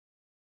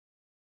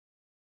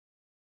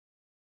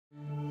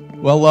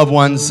Well, loved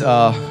ones,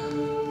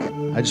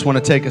 I just want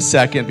to take a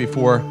second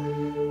before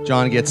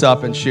John gets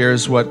up and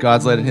shares what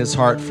God's laid in his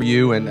heart for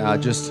you, and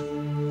just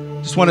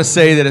want to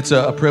say that it's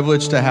a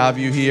privilege to have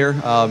you here.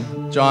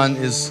 John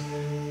is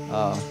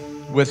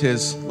with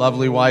his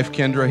lovely wife,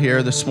 Kendra,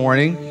 here this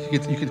morning. You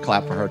could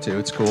clap for her, too.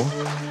 It's cool.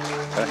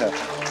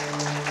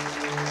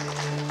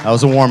 That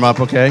was a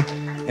warm-up, okay?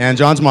 And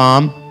John's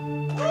mom.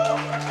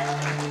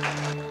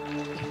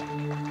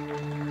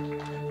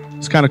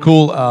 It's kind of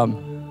cool.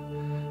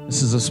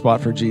 This is a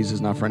spot for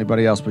Jesus, not for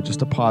anybody else, but just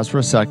to pause for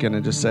a second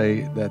and just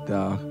say that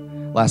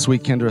last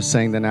week Kendra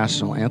sang the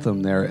national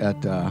anthem there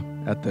at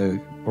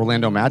the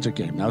Orlando Magic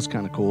game. That was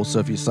kind of cool. So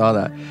if you saw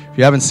that, if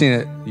you haven't seen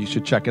it, you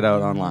should check it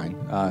out online.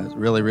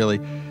 Really,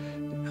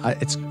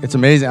 it's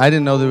amazing. I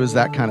didn't know there was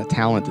that kind of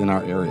talent in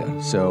our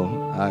area. So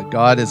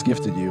God has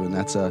gifted you, and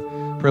that's a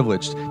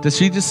privilege. Does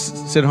she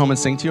just sit home and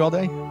sing to you all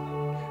day?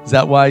 Is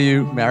that why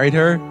you married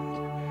her?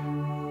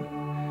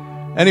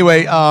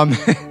 Anyway,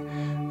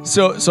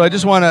 So I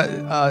just want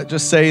to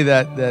just say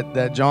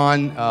that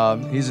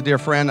John, he's a dear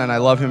friend, and I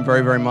love him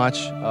very, very much.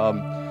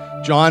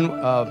 John,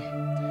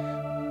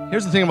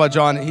 here's the thing about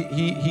John.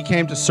 He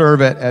came to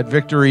serve at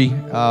Victory,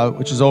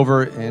 which is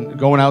over and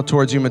going out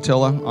towards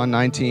Umatilla on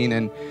 19,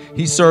 and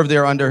he served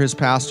there under his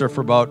pastor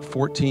for about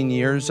 14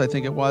 years, I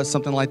think it was,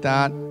 something like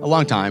that, a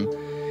long time.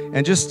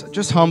 And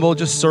just humble,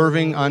 just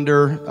serving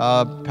under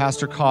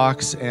Pastor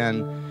Cox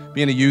and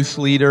being a youth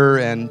leader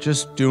and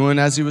just doing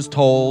as he was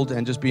told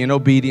and just being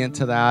obedient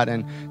to that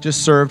and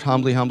just served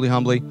humbly.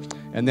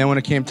 And then when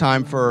it came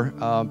time for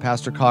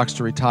Pastor Cox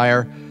to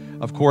retire,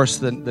 of course,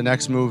 the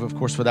next move, of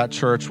course, for that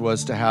church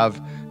was to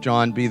have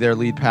John be their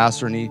lead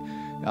pastor, and he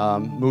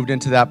moved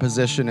into that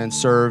position and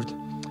served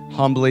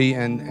humbly,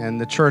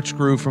 and the church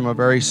grew from a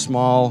very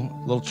small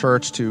little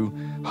church to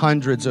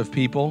hundreds of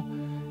people.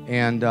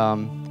 And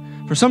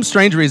for some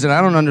strange reason, I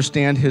don't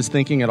understand his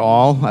thinking at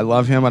all. I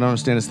love him. I don't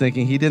understand his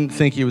thinking. He didn't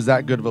think he was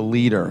that good of a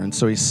leader, and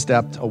so he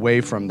stepped away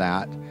from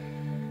that.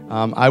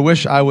 I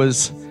wish I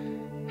was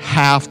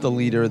half the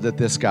leader that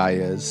this guy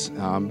is.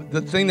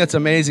 The thing that's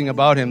amazing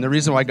about him, the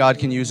reason why God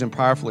can use him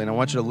powerfully, and I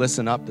want you to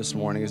listen up this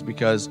morning, is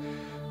because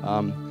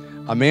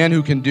a man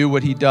who can do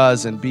what he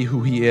does and be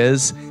who he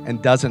is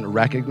and doesn't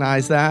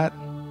recognize that,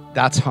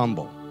 that's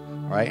humble,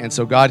 right? And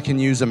so God can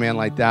use a man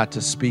like that to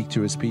speak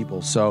to his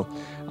people. So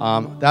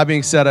that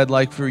being said, I'd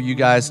like for you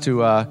guys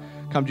to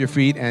come to your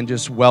feet and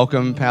just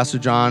welcome Pastor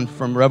John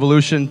from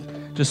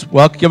Revolution. Just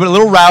give it a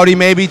little rowdy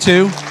maybe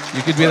too.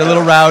 You could be a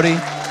little rowdy.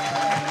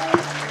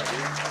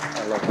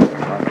 I love it.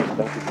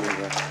 Thank you,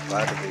 Jesus.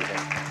 Glad to be here.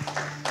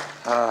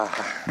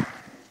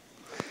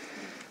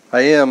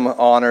 I am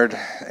honored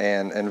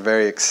and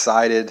very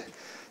excited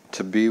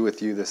to be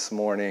with you this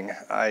morning.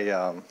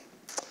 I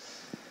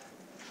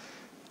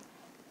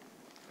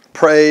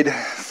prayed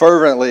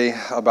fervently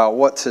about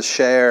what to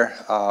share,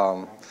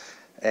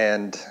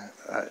 and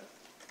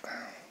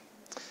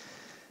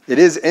it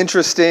is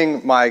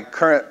interesting, my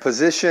current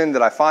position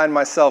that I find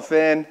myself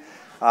in,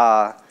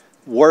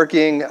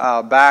 working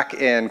back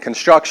in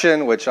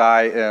construction, which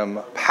I am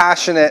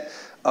passionate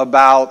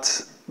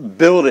about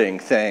building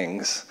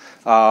things,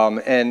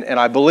 and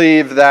I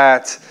believe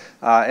that,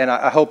 and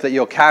I hope that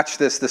you'll catch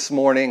this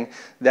morning,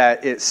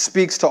 that it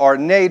speaks to our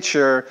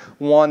nature,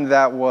 one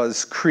that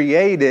was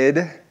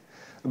created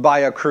by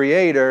a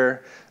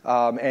creator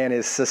and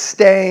is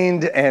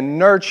sustained and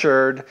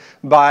nurtured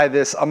by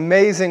this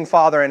amazing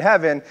Father in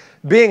heaven.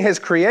 Being his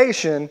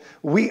creation,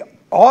 we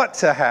ought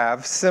to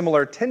have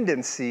similar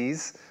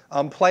tendencies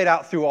played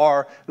out through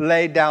our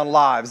laid down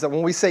lives. That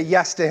when we say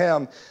yes to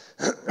him,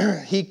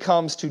 he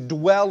comes to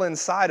dwell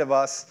inside of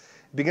us,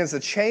 begins to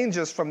change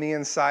us from the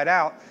inside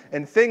out,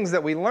 and things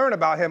that we learn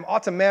about him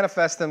ought to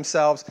manifest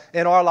themselves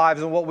in our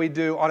lives and what we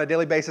do on a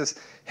daily basis,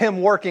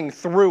 him working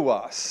through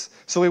us.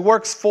 So he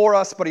works for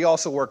us, but he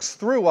also works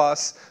through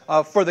us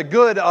for the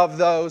good of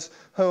those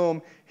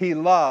whom he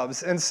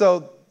loves. And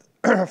so,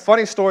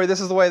 funny story,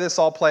 this is the way this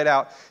all played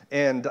out.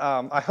 And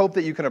I hope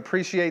that you can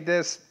appreciate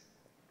this.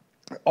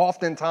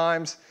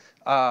 Oftentimes,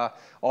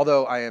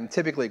 although I am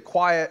typically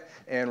quiet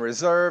and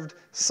reserved,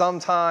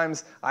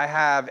 sometimes I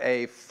have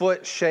a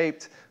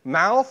foot-shaped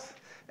mouth,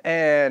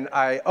 and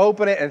I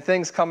open it and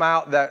things come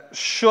out that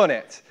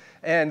shouldn't.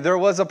 And there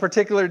was a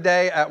particular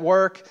day at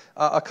work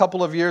a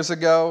couple of years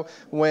ago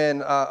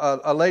when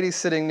a lady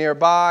sitting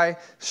nearby,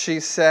 she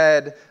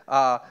said,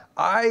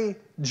 I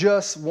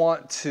just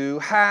want to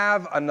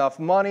have enough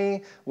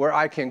money where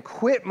I can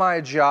quit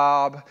my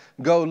job,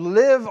 go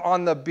live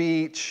on the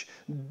beach,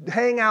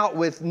 hang out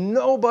with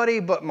nobody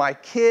but my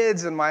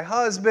kids and my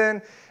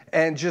husband,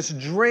 and just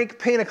drink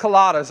pina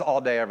coladas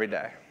all day, every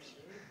day.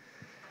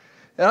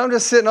 And I'm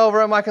just sitting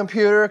over at my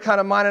computer, kind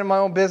of minding my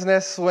own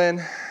business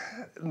when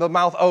the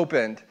mouth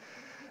opened.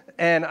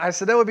 And I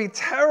said, that would be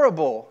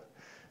terrible.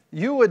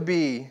 You would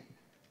be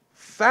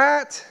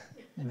fat,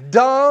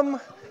 dumb,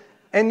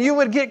 and you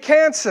would get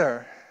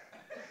cancer.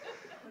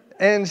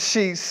 And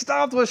she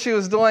stopped what she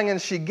was doing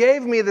and she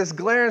gave me this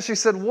glare and she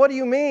said, what do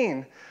you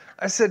mean?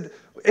 I said,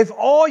 if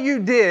all you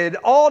did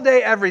all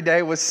day, every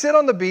day was sit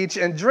on the beach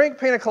and drink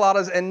pina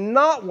coladas and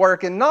not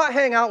work and not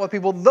hang out with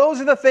people,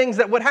 those are the things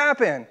that would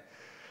happen.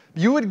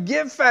 You would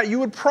get fat. You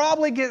would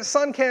probably get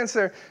sun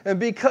cancer. And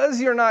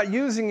because you're not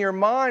using your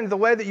mind the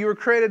way that you were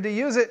created to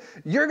use it,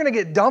 you're going to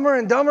get dumber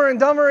and dumber and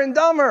dumber and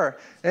dumber.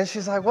 And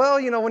she's like,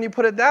 well, when you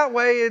put it that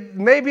way,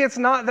 maybe it's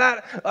not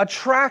that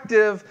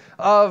attractive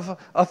of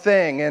a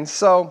thing. And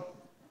so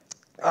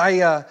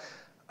I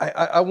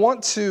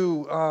want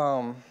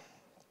to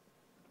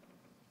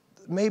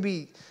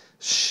maybe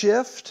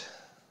shift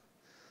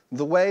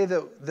the way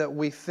that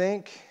we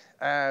think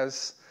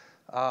as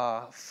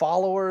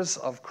followers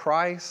of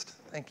Christ.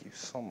 Thank you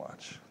so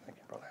much. Thank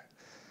you, brother.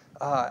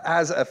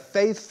 As a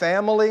faith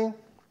family,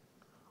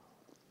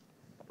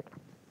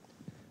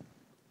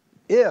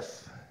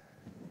 if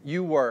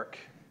you work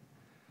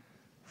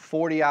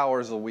 40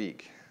 hours a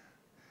week,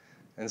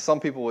 and some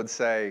people would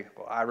say,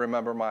 well, I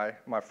remember my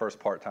first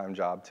part-time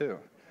job too.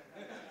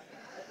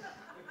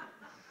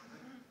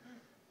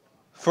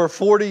 For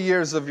 40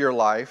 years of your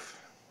life,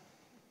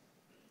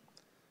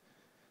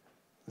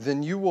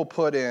 then you will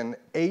put in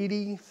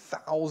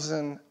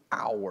 80,000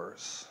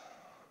 hours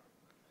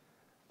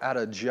at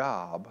a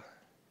job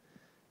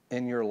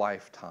in your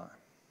lifetime.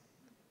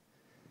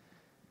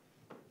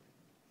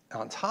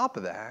 On top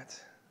of that,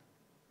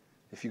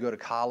 if you go to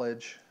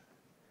college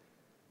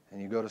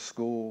and you go to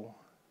school,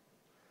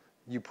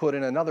 you put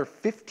in another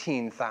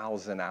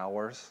 15,000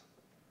 hours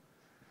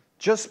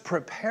just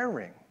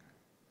preparing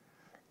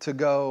to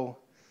go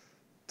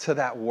to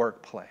that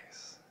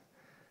workplace.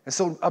 And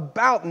so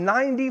about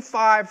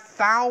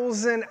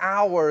 95,000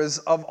 hours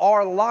of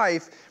our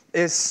life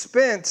is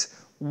spent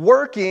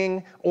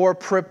working or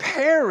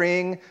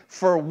preparing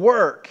for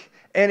work.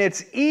 And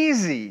it's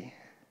easy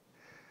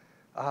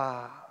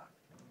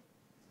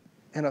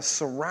in a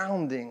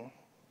surrounding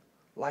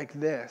like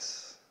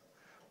this,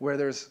 where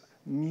there's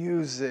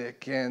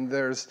music and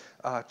there's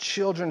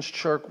children's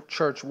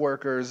church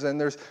workers and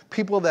there's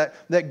people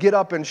that get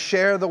up and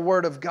share the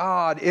Word of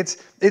God. It's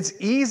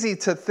easy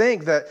to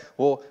think that,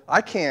 well, I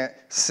can't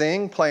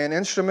sing, play an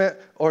instrument,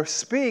 or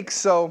speak,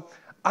 so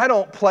I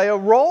don't play a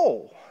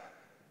role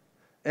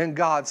in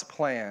God's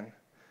plan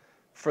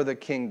for the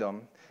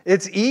kingdom.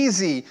 It's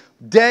easy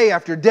day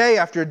after day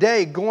after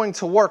day going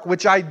to work,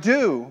 which I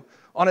do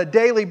on a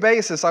daily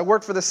basis. I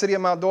work for the city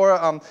of Mount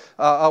Dora.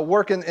 I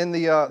work in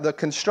the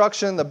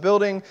construction, the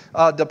building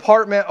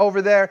department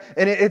over there.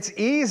 And it's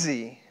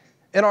easy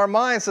in our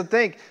minds to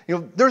think,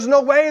 there's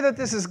no way that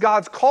this is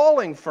God's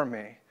calling for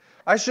me.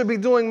 I should be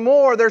doing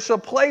more. There's a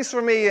place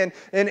for me. And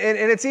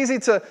it's easy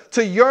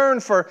to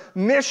yearn for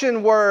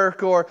mission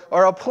work or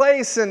a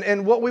place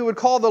in what we would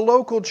call the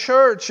local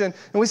church. And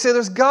we say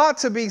there's got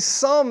to be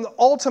some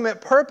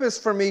ultimate purpose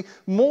for me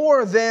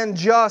more than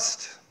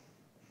just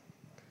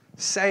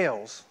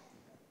sales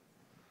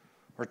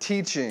or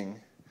teaching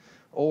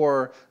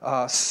or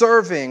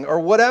serving or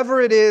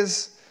whatever it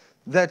is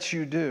that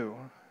you do.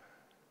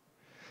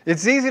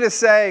 It's easy to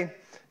say,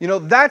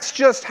 that's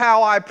just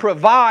how I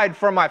provide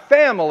for my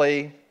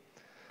family,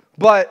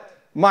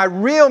 but my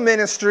real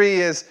ministry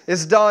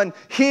is done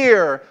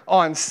here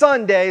on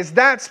Sundays.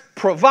 That's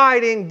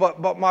providing,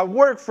 but my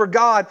work for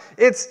God,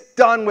 it's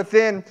done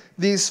within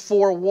these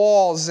four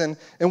walls. And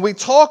we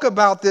talk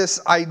about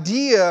this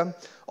idea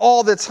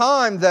all the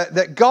time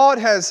that God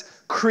has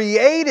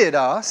created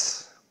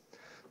us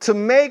to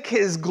make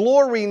His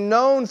glory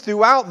known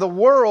throughout the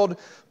world,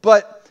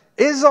 but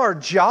is our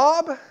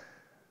job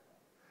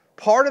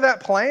part of that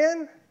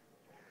plan?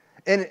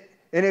 And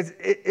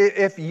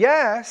if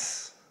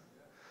yes,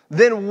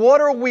 then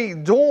what are we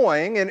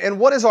doing and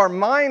what is our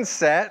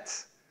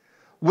mindset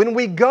when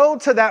we go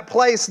to that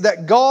place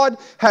that God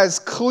has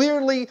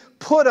clearly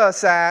put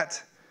us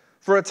at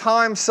for a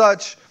time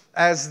such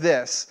as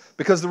this?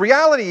 Because the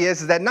reality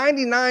is that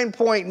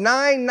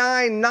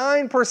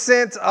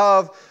 99.999%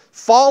 of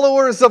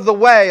followers of the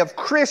way, of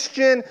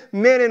Christian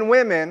men and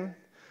women,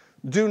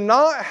 do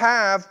not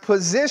have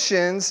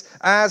positions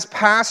as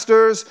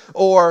pastors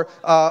or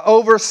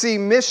oversee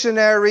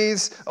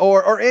missionaries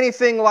or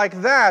anything like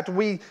that.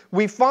 We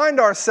find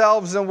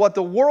ourselves in what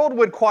the world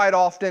would quite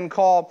often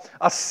call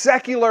a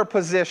secular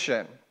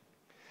position.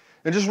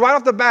 And just right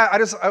off the bat,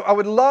 I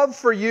would love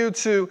for you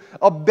to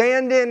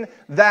abandon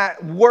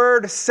that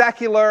word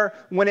secular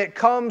when it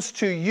comes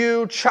to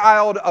you,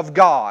 child of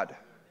God.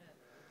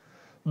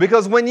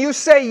 Because when you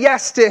say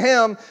yes to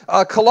Him,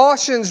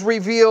 Colossians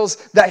reveals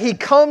that He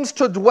comes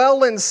to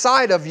dwell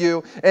inside of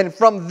you. And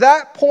from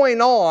that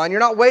point on, you're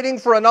not waiting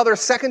for another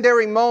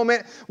secondary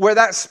moment where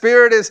that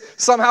Spirit is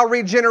somehow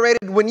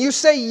regenerated. When you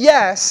say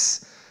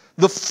yes,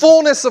 the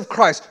fullness of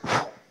Christ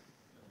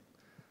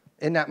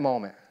in that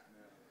moment.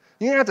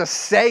 You don't have to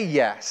say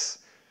yes.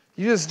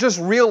 You just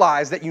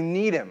realize that you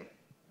need Him.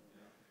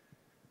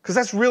 Because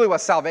that's really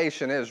what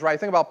salvation is, right?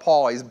 Think about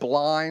Paul. He's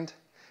blind.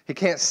 He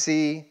can't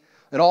see.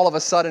 And all of a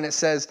sudden it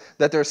says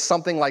that there's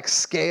something like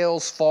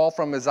scales fall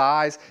from his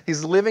eyes.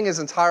 He's living his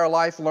entire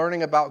life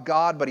learning about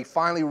God, but he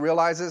finally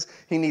realizes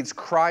he needs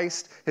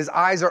Christ. His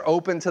eyes are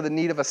open to the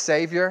need of a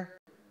Savior.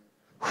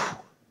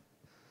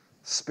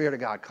 Spirit of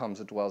God comes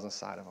and dwells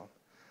inside of them.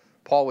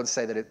 Paul would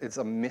say that it's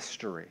a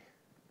mystery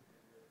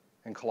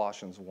in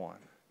Colossians 1.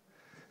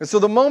 And so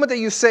the moment that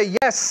you say,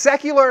 yes,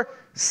 secular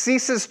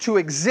ceases to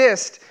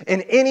exist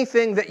in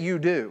anything that you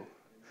do.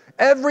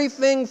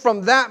 Everything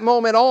from that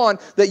moment on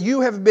that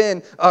you have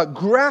been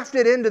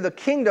grafted into the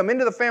kingdom,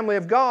 into the family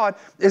of God,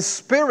 is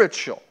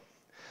spiritual.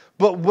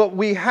 But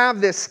we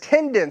have this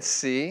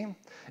tendency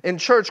in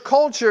church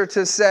culture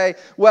to say,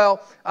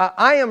 well,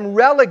 I am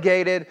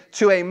relegated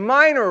to a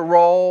minor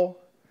role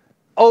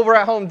over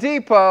at Home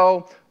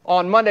Depot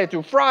on Monday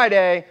through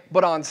Friday,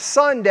 but on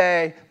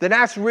Sunday, then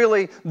that's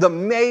really the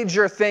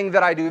major thing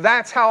that I do.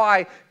 That's how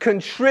I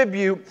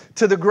contribute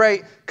to the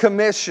Great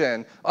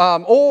Commission.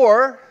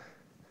 Or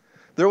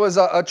there was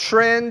a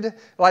trend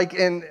like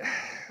in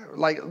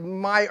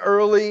my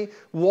early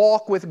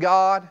walk with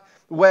God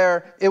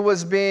where it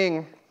was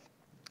being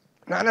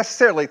not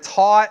necessarily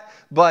taught,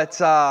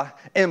 but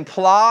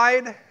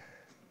implied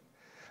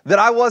that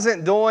I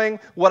wasn't doing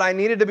what I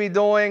needed to be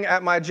doing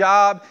at my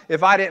job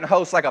if I didn't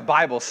host like a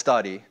Bible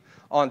study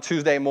on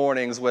Tuesday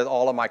mornings with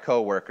all of my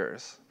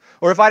coworkers.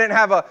 Or if I didn't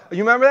have you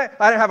remember that?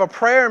 I didn't have a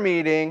prayer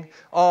meeting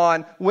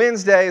on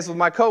Wednesdays with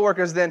my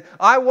coworkers, then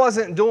I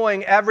wasn't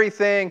doing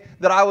everything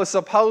that I was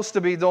supposed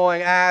to be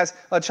doing as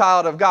a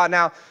child of God.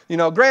 Now,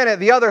 granted,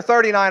 the other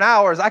 39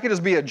 hours, I could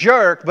just be a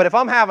jerk, but if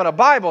I'm having a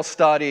Bible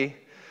study,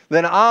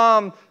 then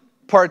I'm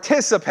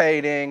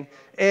participating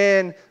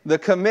in the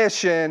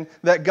commission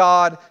that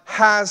God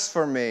has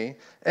for me.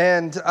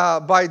 And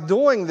by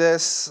doing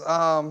this,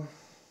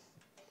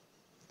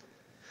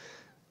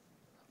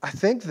 I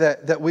think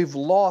that we've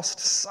lost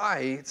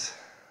sight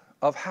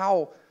of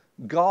how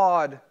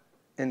God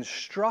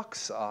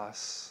instructs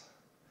us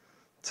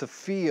to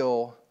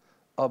feel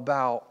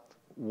about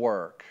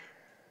work.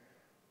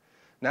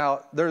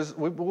 Now,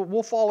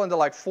 we'll fall into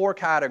like 4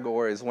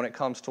 categories when it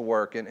comes to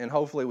work, and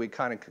hopefully we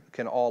kind of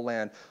can all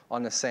land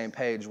on the same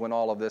page when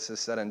all of this is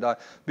said and done.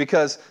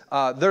 Because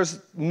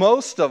there's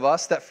most of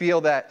us that feel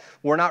that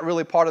we're not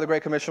really part of the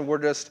Great Commission. We're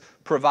just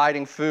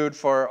providing food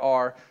for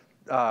our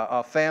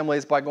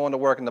families by going to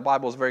work, and the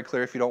Bible is very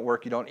clear, if you don't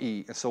work, you don't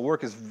eat. And so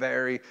work is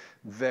very,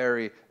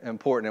 very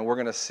important, and we're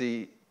going to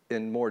see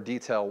in more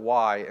detail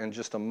why in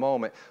just a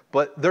moment.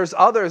 But there's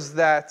others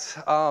that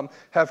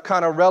have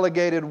kind of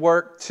relegated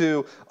work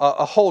to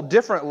a whole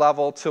different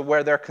level, to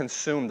where they're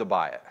consumed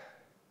by it.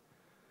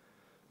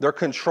 They're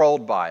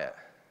controlled by it.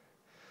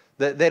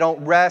 They don't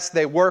rest,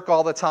 they work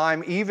all the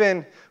time,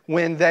 even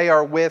when they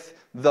are with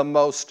the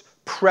most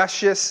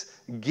precious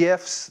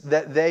gifts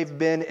that they've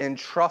been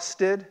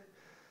entrusted,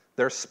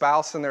 their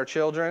spouse and their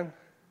children.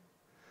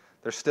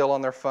 They're still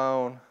on their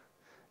phone,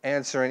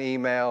 answering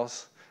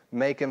emails,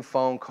 making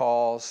phone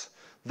calls.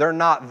 They're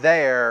not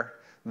there.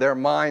 Their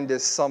mind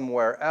is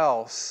somewhere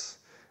else.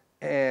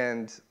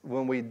 And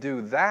when we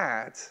do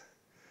that,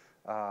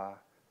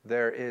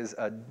 there is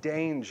a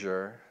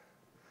danger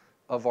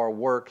of our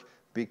work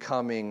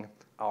becoming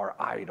our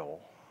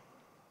idol.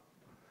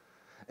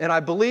 And I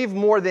believe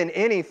more than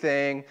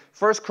anything,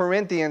 1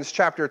 Corinthians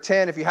chapter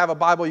 10, if you have a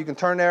Bible, you can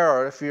turn there,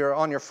 or if you're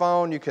on your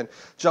phone, you can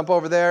jump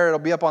over there. It'll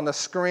be up on the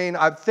screen.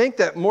 I think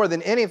that more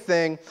than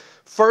anything,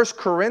 1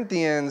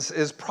 Corinthians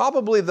is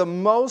probably the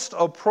most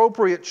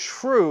appropriate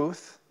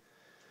truth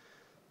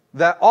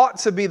that ought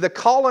to be the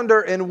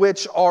colander in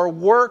which our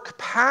work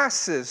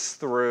passes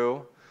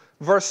through.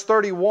 Verse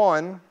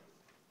 31,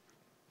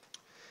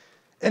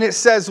 and it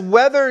says,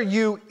 whether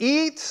you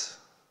eat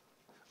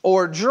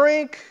or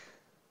drink,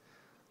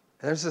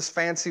 there's this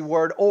fancy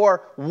word,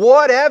 or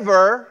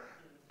whatever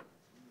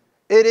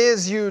it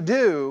is you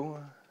do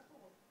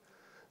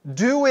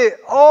it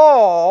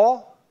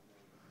all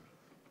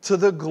to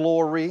the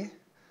glory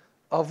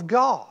of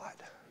God.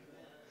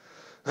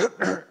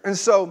 And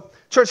so,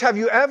 church, have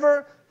you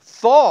ever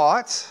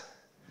thought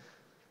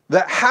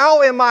that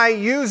how am I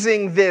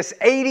using this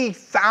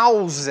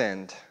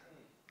 80,000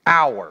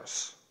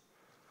 hours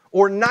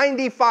or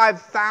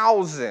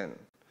 95,000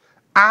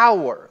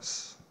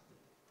 hours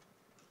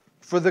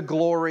for the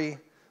glory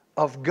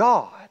of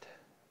God?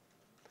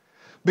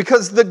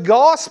 Because the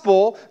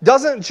gospel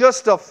doesn't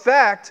just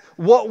affect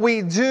what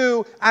we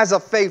do as a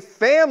faith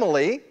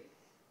family.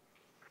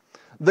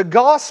 The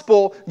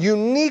gospel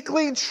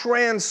uniquely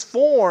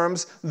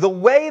transforms the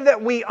way that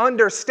we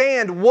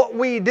understand what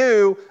we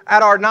do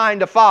at our 9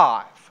 to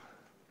 5.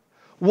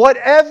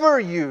 Whatever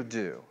you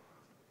do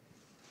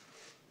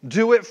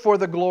it for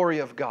the glory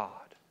of God.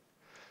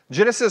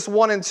 Genesis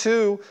 1 and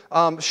 2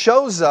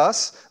 shows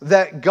us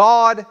that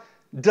God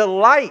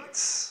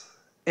delights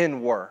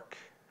in work.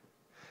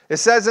 It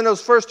says in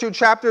those first 2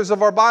 chapters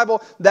of our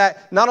Bible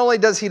that not only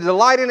does He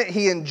delight in it,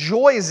 He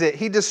enjoys it.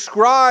 He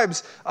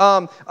describes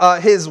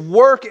His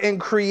work in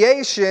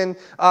creation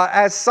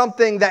as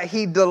something that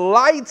He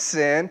delights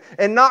in,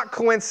 and not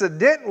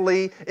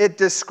coincidentally, it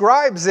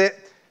describes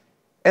it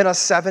in a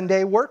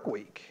 7-day work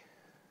week.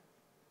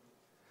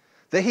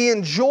 That He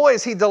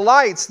enjoys, He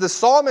delights. The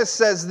psalmist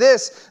says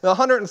this, the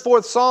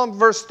 104th Psalm,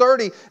 verse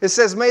 30, it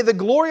says, may the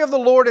glory of the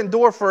Lord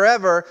endure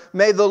forever.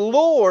 May the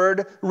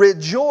Lord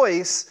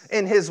rejoice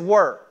in His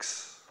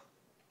works.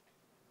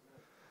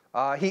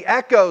 He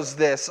echoes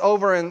this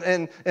over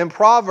in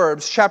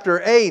Proverbs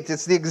chapter 8.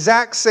 It's the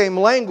exact same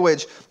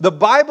language. The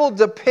Bible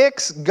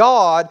depicts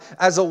God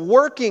as a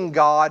working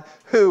God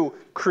who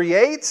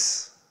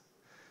creates,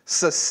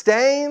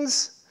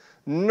 sustains,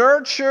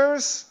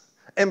 nurtures,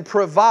 and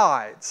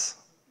provides.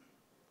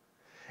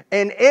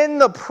 And in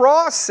the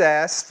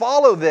process,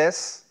 follow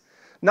this,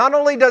 not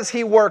only does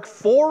He work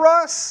for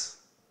us,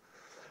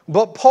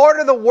 but part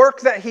of the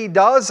work that He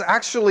does,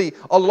 actually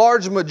a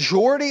large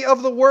majority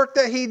of the work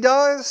that He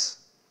does,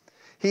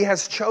 He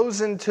has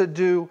chosen to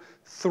do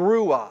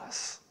through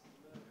us.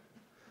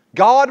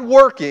 God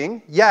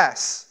working,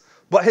 yes,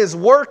 but His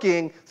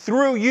working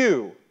through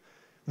you.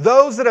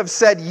 Those that have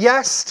said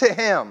yes to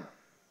Him.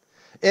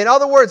 In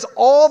other words,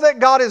 all that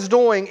God is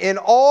doing in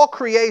all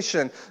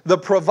creation, the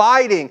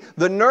providing,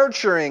 the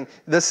nurturing,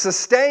 the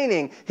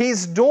sustaining,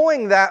 He's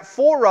doing that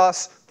for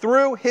us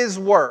through His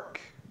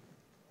work.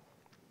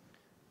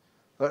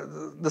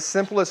 The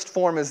simplest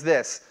form is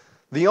this.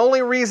 The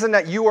only reason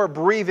that you are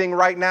breathing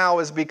right now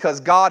is because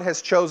God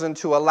has chosen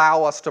to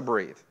allow us to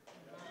breathe.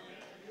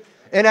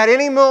 And at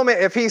any moment,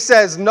 if He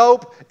says,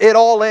 nope, it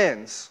all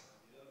ends.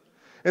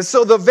 And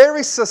so the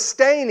very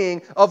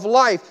sustaining of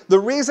life, the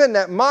reason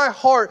that my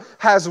heart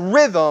has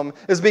rhythm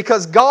is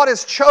because God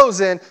has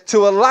chosen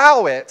to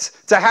allow it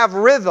to have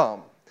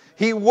rhythm.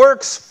 He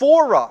works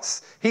for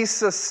us. He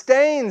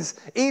sustains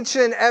each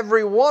and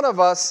every one of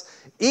us.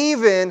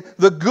 Even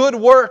the good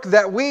work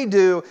that we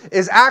do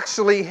is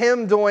actually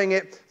Him doing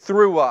it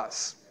through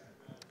us.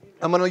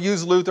 I'm going to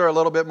use Luther a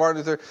little bit,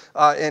 Martin Luther,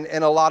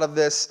 in a lot of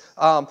this.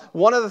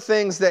 One of the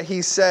things that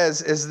he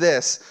says is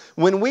this.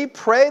 When we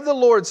pray the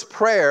Lord's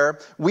Prayer,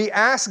 we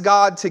ask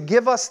God to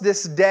give us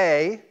this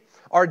day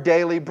our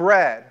daily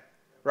bread,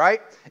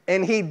 right?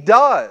 And He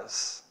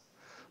does.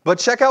 But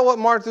check out what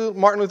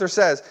Martin Luther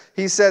says.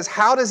 He says,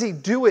 how does He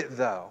do it,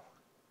 though?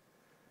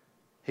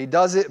 He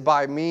does it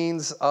by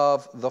means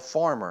of the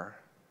farmer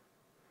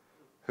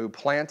who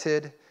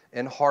planted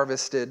and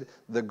harvested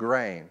the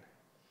grain.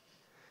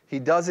 He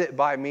does it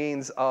by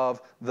means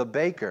of the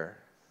baker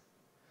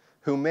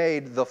who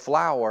made the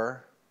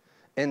flour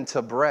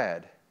into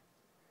bread.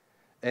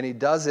 And He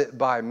does it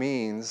by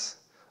means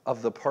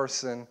of the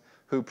person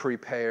who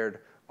prepared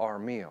our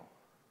meal.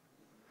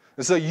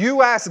 And so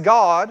you ask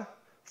God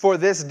for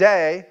this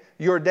day,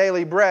 your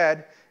daily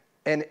bread,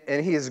 and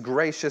He is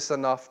gracious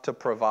enough to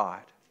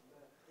provide.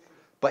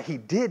 But He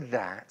did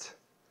that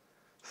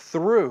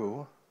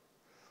through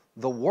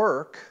the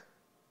work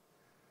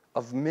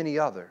of many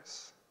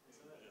others.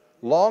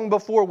 Long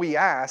before we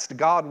asked,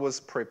 God was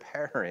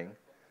preparing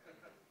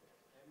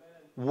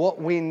what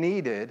we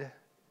needed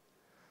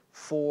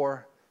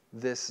for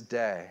this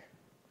day.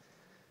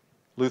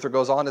 Luther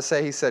goes on to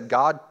say, he said,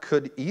 God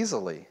could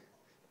easily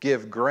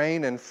give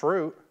grain and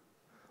fruit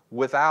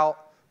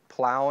without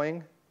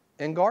plowing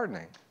and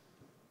gardening.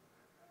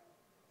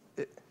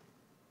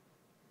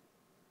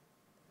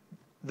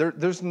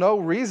 There's no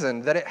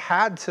reason that it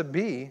had to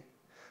be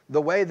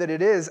the way that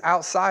it is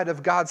outside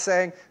of God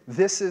saying,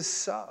 this is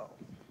so.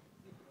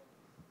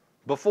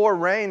 Before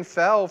rain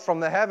fell from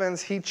the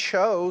heavens, He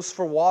chose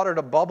for water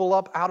to bubble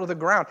up out of the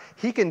ground.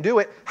 He can do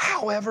it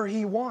however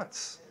He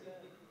wants.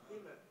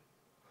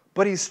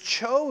 But He's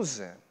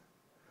chosen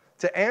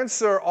to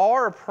answer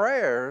our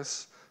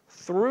prayers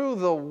through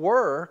the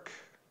work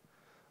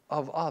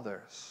of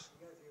others.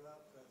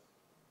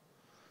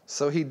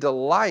 So He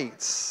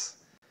delights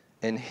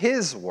in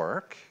His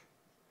work.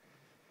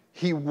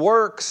 He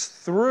works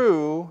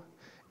through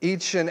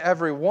each and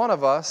every one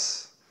of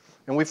us.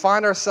 And we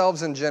find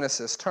ourselves in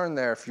Genesis. Turn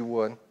there if you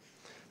would.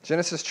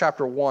 Genesis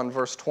chapter 1,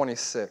 verse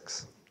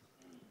 26.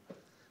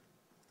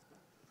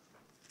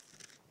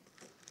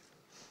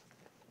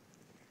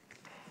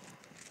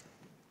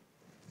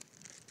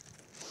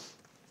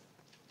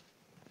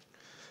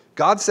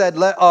 God said,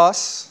 let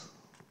us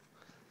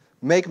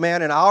make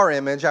man in our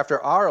image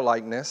after our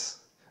likeness,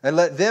 and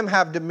let them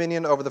have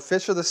dominion over the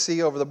fish of the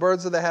sea, over the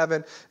birds of the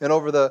heaven, and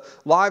over the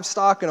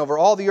livestock, and over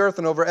all the earth,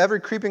 and over every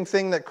creeping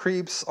thing that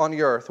creeps on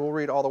the earth. We'll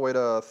read all the way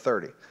to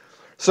 30.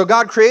 So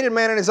God created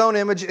man in His own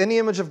image. In the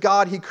image of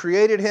God, He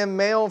created him.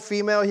 Male and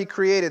female, He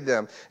created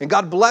them. And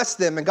God blessed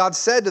them, and God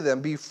said to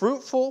them, be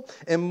fruitful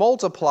and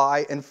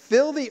multiply, and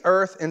fill the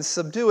earth and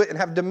subdue it, and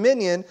have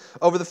dominion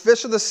over the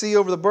fish of the sea,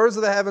 over the birds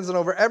of the heavens, and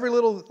over every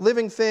little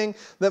living thing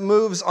that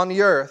moves on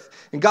the earth.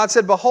 And God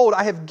said, behold,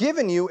 I have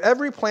given you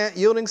every plant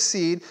yielding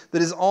seed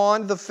that is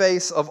on the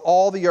face of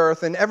all the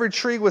earth, and every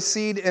tree with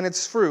seed in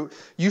its fruit.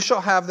 You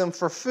shall have them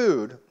for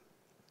food.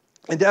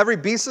 And to every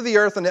beast of the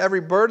earth, and to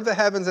every bird of the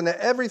heavens, and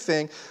to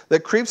everything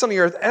that creeps on the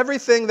earth,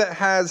 everything that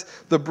has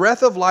the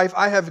breath of life,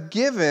 I have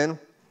given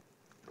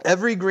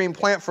every green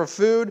plant for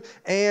food,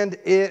 and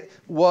it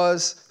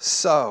was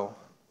so.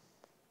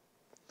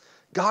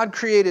 God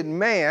created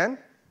man,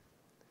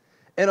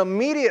 and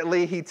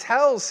immediately He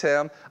tells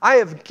him, I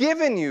have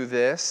given you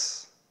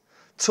this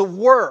to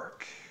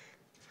work.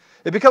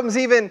 It becomes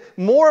even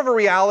more of a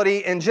reality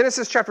in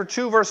Genesis chapter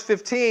 2, verse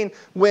 15,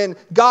 when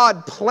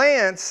God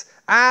plants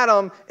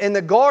Adam in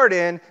the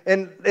garden,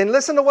 and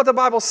listen to what the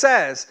Bible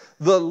says.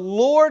 The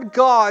Lord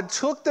God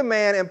took the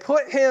man and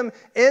put him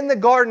in the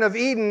Garden of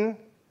Eden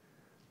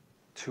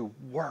to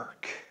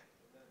work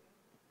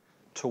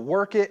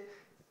it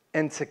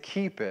and to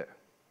keep it.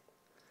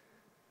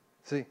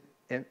 See,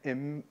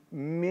 in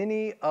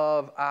many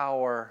of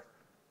our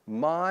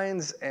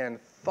minds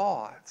and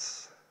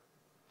thoughts,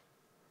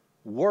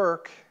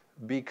 work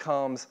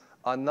becomes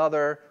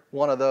another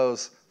one of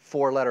those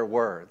four-letter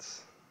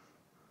words.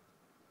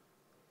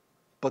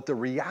 But the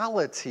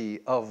reality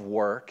of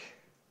work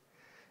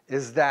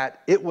is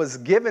that it was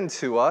given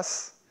to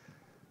us.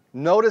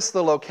 Notice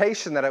the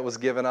location that it was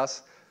given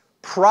us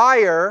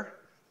prior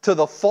to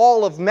the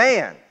fall of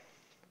man.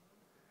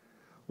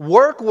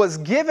 Work was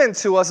given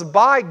to us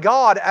by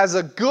God as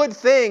a good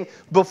thing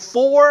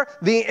before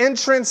the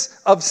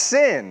entrance of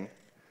sin.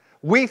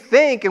 We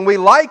think, and we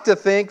like to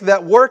think,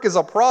 that work is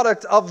a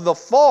product of the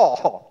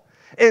fall.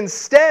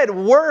 Instead,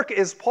 work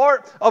is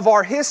part of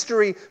our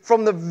history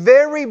from the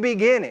very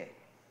beginning.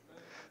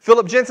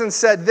 Philip Jensen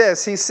said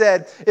this. He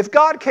said, if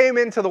God came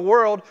into the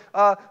world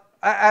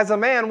as a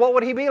man, what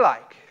would he be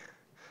like?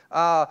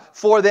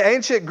 For the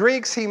ancient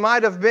Greeks, he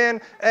might have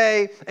been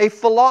a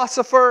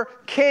philosopher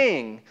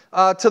king.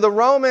 To the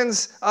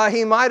Romans,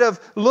 he might have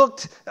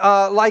looked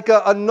like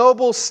a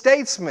noble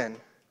statesman.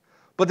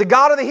 But the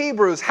God of the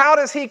Hebrews, how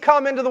does he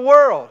come into the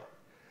world?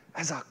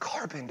 As a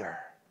carpenter.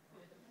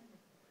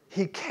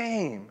 He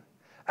came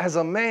as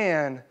a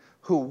man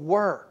who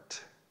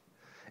worked.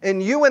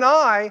 And you and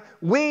I,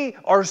 we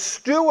are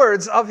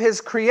stewards of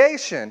his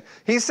creation.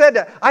 He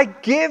said, I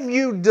give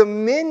you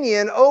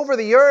dominion over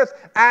the earth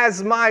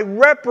as my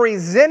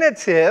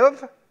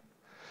representative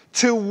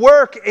to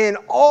work in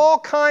all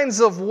kinds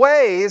of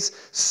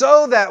ways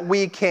so that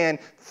we can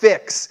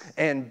fix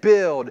and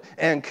build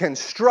and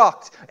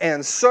construct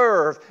and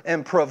serve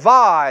and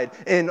provide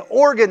and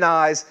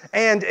organize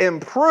and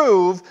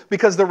improve,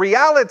 because the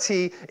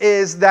reality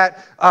is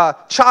that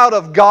child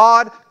of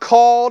God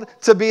called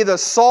to be the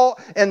salt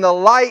and the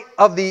light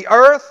of the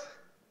earth,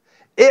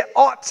 it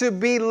ought to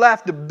be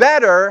left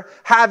better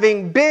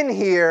having been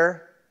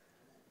here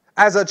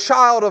as a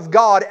child of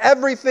God.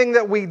 Everything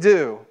that we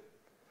do,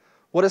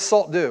 what does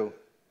salt do?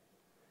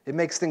 It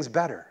makes things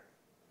better.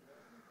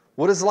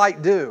 What does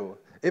light do?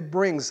 It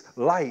brings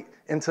light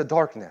into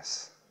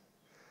darkness.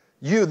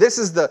 This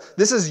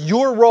is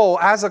your role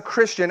as a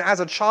Christian,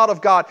 as a child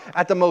of God,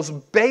 at the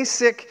most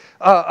basic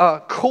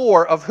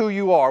core of who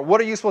you are.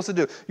 What are you supposed to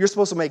do? You're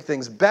supposed to make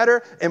things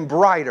better and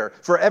brighter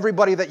for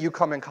everybody that you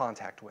come in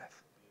contact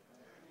with.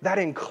 That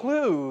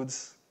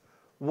includes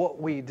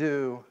what we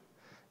do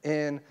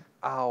in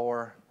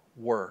our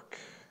work.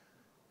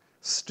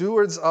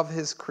 Stewards of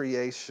his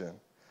creation,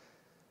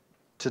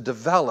 to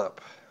develop,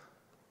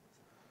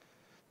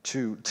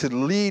 to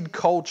lead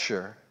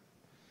culture.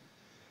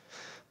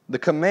 The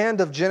command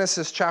of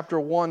Genesis chapter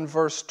 1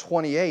 verse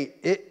 28,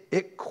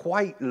 it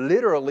quite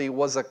literally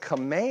was a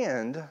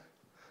command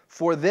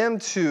for them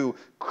to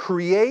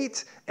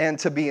create and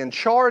to be in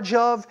charge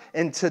of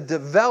and to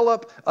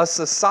develop a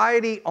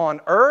society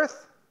on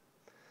earth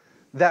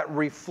that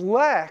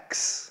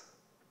reflects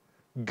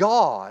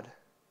God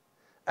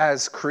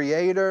as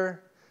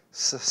creator,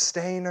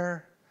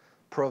 sustainer,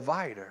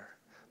 provider.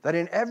 That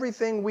in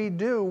everything we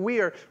do, we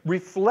are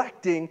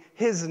reflecting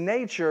his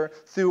nature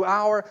through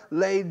our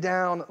laid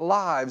down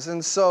lives.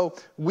 And so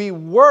we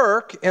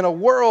work in a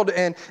world,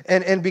 and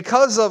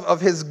because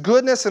of his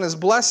goodness and his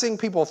blessing,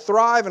 people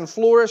thrive and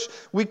flourish.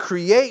 We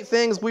create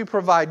things, we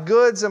provide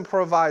goods and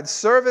provide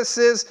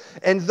services.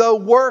 And though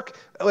work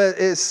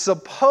is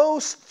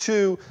supposed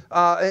to,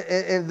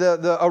 in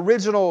the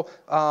original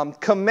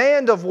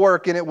command of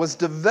work, and it was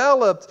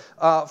developed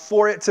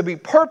for it to be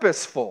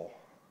purposeful,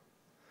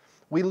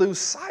 we lose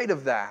sight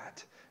of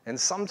that, and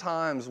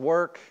sometimes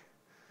work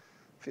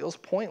feels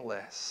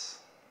pointless.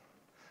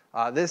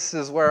 This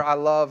is where I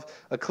love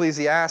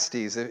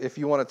Ecclesiastes. If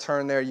you want to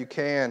turn there, you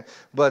can.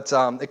 But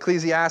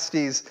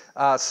Ecclesiastes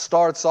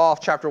starts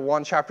off chapter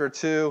 1, chapter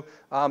 2,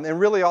 and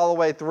really all the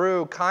way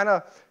through, kind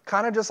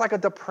of just like a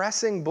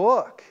depressing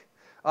book.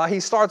 He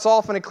starts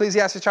off in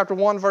Ecclesiastes chapter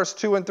 1, verse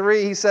 2 and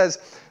 3. He says,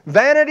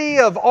 vanity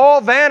of all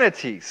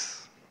vanities.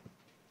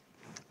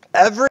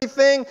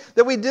 Everything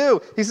that we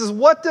do. He says,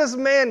 what does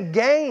man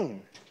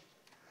gain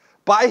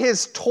by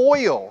his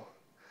toil?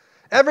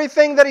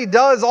 Everything that he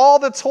does, all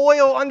the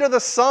toil under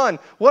the sun.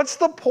 What's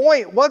the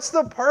point? What's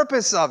the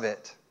purpose of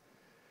it?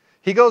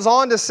 He goes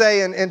on to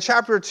say in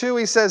chapter 2,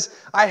 he says,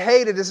 I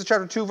hated, this is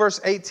chapter 2,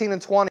 verse 18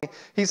 and 20.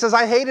 He says,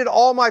 I hated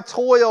all my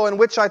toil in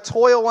which I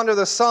toil under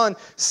the sun,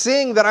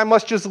 seeing that I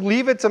must just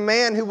leave it to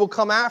man who will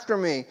come after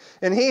me.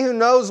 And he who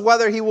knows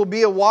whether he will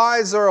be a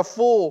wise or a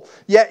fool,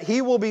 yet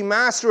he will be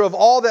master of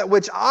all that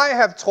which I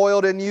have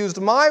toiled and used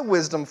my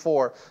wisdom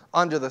for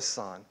under the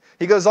sun.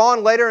 He goes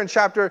on later in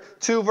chapter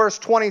 2, verse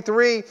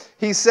 23,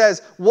 he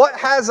says, what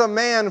has a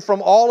man from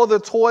all of the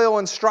toil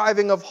and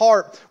striving of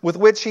heart with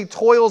which he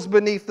toils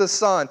beneath the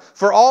sun?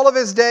 For all of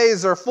his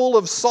days are full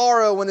of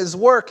sorrow, and his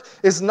work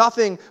is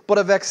nothing but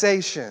a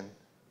vexation.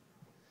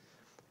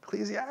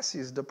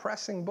 Ecclesiastes,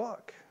 depressing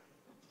book.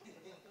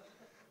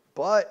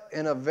 But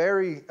in a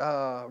very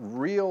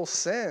real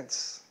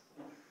sense,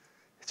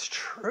 it's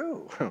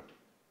true.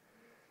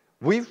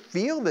 We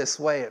feel this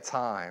way at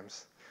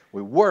times.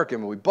 We work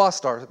and we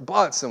bust our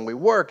butts and we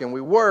work and we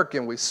work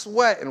and we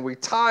sweat and we're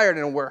tired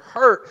and we're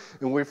hurt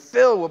and we're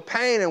filled with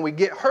pain and we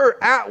get hurt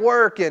at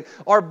work and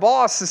our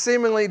boss is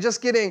seemingly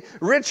just getting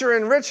richer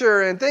and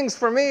richer and things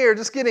for me are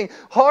just getting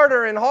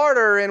harder and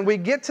harder, and we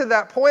get to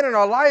that point in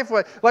our life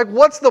where, like,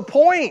 what's the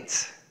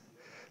point?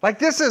 Like,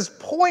 this is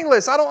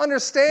pointless. I don't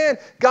understand.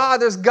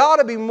 God, there's got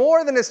to be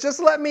more than this. Just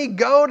let me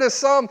go to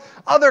some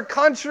other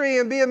country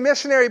and be a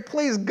missionary.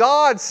 Please,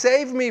 God,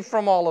 save me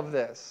from all of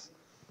this.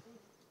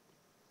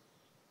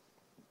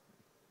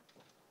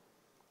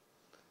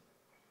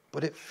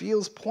 But it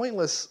feels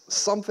pointless,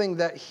 something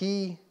that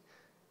he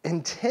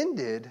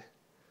intended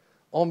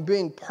on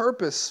being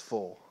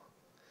purposeful.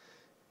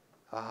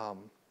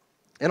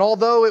 And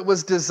although it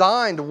was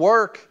designed,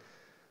 work,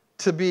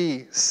 to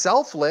be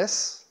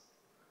selfless,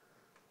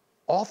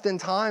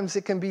 oftentimes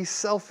it can be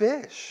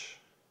selfish.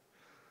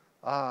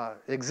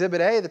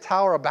 Exhibit A, the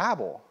Tower of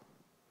Babel.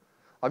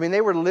 I mean, they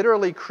were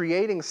literally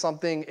creating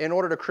something in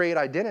order to create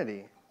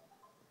identity.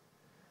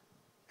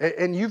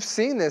 And you've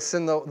seen this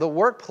in the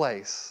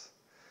workplace.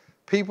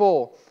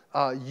 People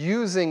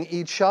using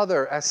each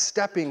other as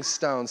stepping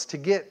stones to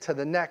get to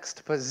the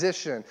next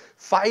position,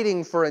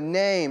 fighting for a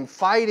name,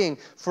 fighting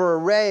for a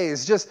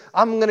raise. Just,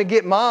 I'm going to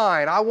get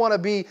mine. I want to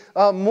be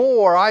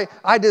more.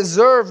 I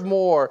deserve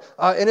more.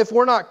 And if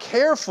we're not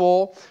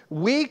careful,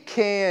 we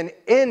can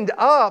end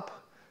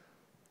up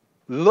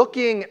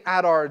looking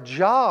at our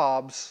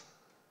jobs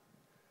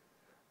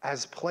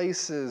as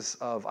places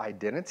of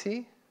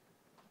identity,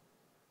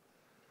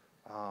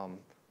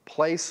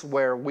 place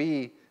where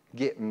we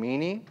get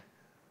meaning,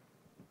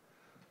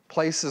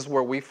 places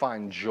where we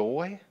find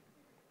joy.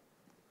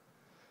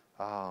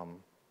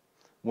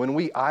 When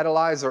we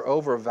idolize or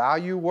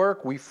overvalue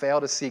work, we fail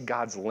to see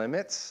God's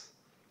limits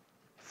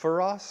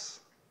for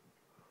us.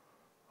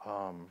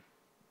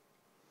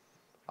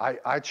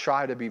 I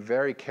try to be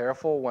very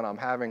careful when I'm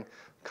having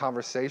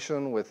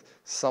conversation with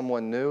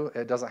someone new.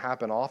 It doesn't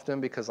happen often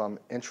because I'm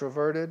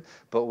introverted,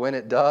 but when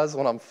it does,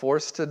 when I'm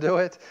forced to do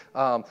it,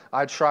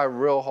 I try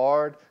real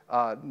hard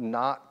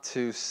not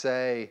to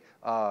say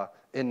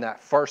in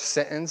that first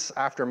sentence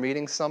after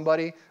meeting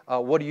somebody,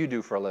 what do you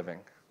do for a living?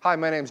 Hi,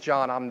 my name's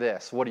John, I'm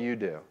this. What do you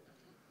do?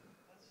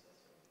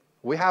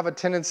 We have a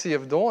tendency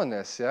of doing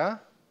this, yeah?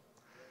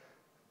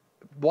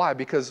 Why?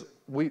 Because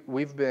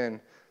we've been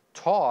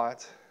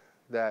taught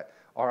that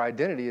our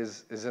identity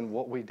is in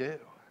what we do.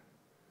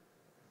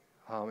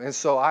 And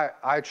so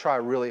I try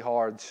really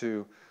hard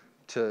to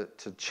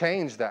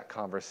change that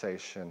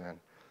conversation. And,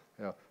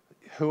 you know,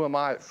 who am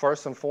I?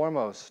 First and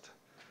foremost,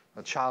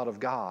 a child of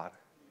God.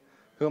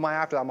 Who am I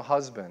after? I'm a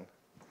husband.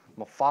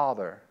 I'm a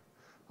father.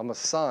 I'm a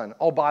son.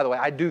 Oh, by the way,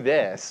 I do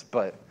this,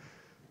 but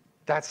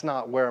that's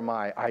not where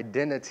my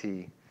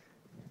identity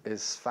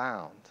is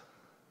found.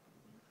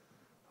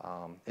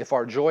 If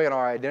our joy and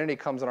our identity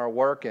comes in our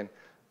work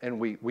and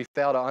we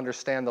fail to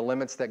understand the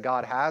limits that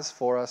God has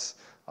for us,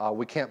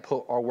 we can't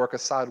put our work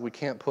aside. We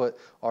can't put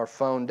our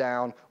phone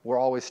down. We're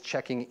always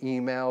checking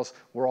emails.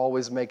 We're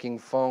always making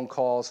phone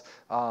calls.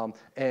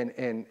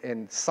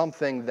 And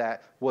something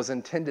that was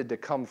intended to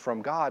come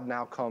from God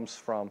now comes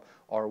from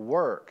our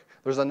work.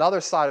 There's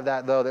another side of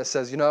that, though, that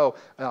says,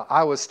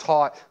 I was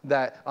taught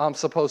that I'm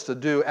supposed to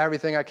do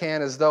everything I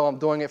can as though I'm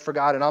doing it for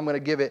God, and I'm going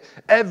to give it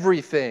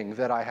everything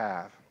that I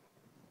have.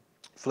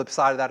 Flip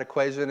side of that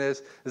equation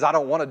is I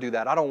don't want to do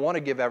that. I don't want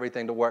to give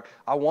everything to work.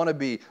 I want to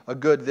be a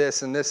good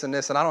this and this and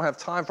this, and I don't have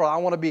time for it. I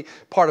want to be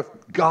part of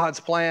God's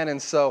plan,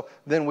 and so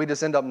then we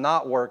just end up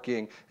not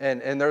working.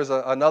 And there's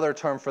another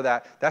term for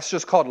that. That's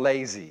just called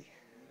lazy.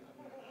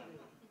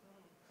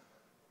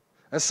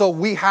 And so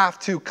we have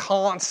to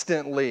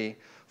constantly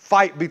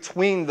fight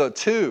between the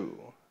two.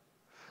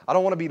 I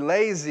don't want to be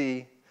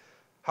lazy.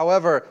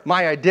 However,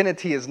 my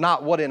identity is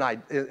not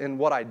in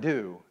what I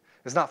do.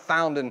 It's not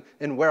found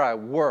in where I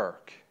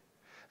work.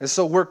 And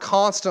so we're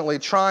constantly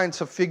trying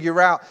to figure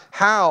out,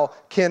 how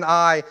can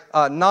I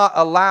not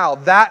allow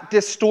that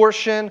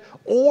distortion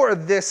or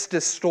this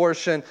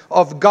distortion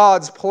of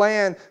God's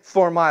plan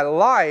for my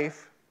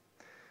life?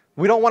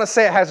 We don't want to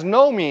say it has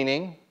no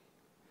meaning.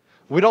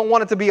 We don't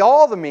want it to be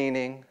all the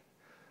meaning.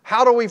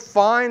 How do we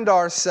find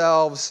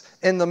ourselves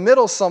in the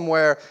middle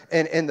somewhere?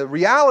 And the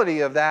reality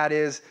of that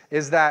is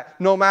that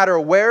no matter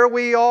where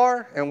we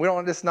are,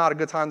 and this is not a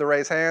good time to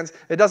raise hands.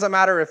 It doesn't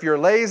matter if you're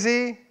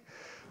lazy,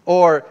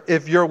 or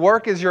if your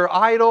work is your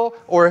idol,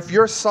 or if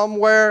you're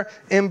somewhere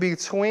in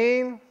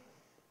between.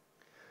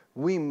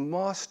 We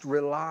must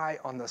rely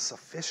on the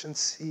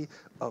sufficiency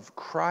of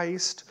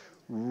Christ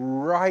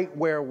right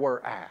where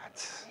we're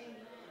at.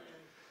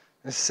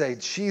 And say,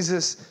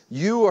 Jesus,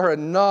 you are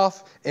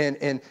enough,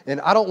 and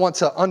I don't want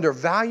to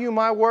undervalue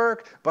my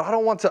work, but I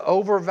don't want to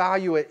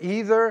overvalue it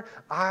either.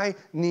 I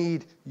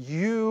need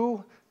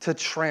you to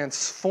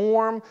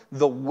transform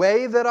the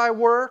way that I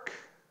work,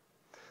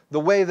 the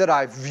way that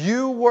I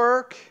view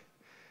work,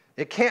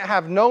 It can't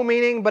have no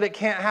meaning, but it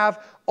can't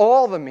have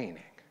all the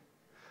meaning.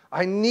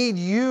 I need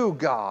you,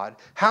 God.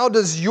 How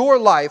does your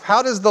life,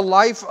 how does the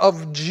life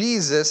of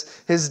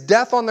Jesus, his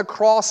death on the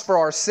cross for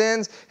our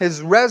sins,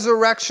 his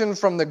resurrection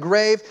from the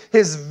grave,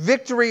 his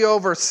victory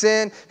over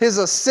sin, his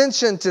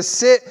ascension to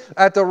sit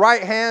at the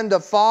right hand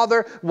of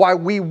Father while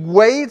we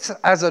wait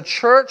as a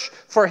church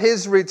for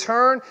his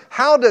return,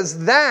 how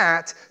does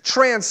that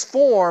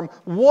transform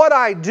what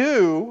I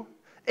do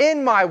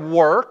in my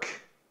work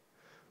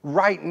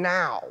right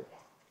now?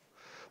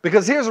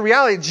 Because here's the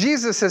reality.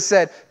 Jesus has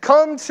said,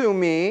 come to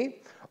me,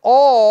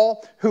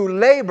 all who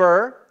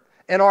labor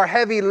and are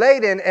heavy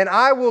laden, and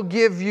I will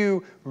give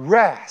you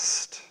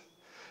rest.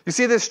 You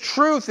see, this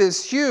truth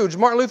is huge.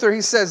 Martin Luther,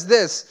 he says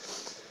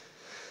this.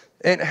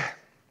 And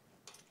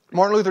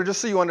Martin Luther, just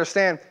so you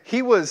understand,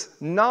 he was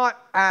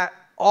not at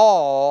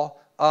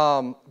all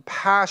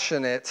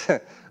passionate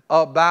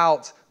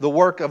about the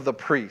work of the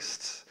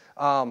priests.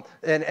 And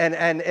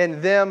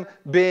them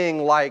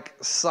being like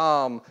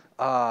some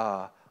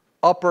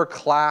upper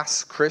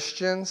class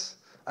Christians,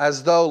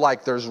 as though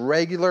like there's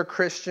regular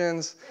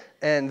Christians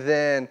and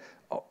then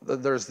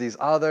there's these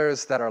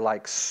others that are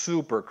like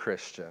super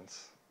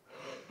Christians.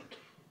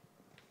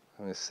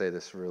 Let me say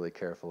this really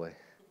carefully.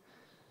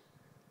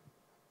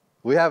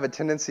 We have a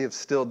tendency of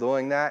still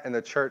doing that in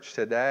the church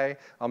today.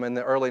 In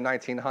the early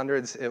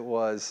 1900s, it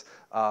was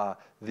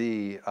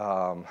the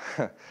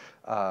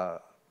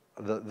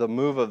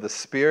move of the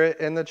Spirit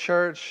in the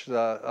church,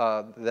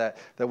 that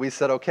we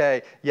said,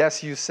 okay,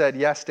 yes, you said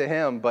yes to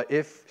him, but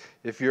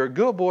if you're a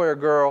good boy or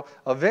girl,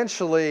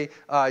 eventually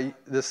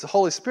this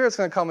Holy Spirit's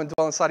going to come and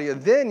dwell inside of you.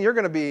 Then you're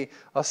going to be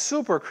a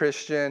super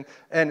Christian.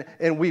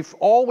 And we've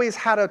always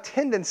had a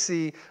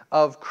tendency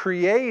of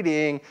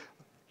creating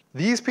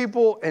these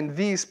people and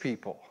these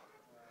people.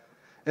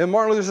 And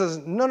Martin Luther says,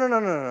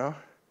 no.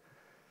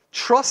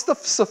 Trust the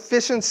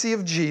sufficiency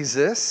of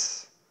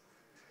Jesus.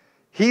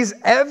 He's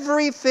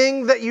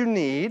everything that you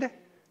need.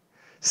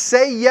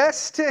 Say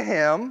yes to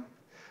him.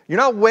 You're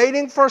not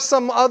waiting for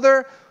some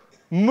other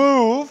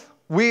move.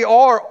 We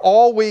are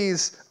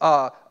always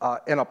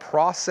in a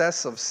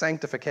process of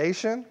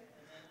sanctification.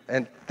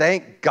 And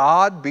thank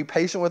God, be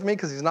patient with me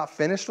because he's not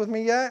finished with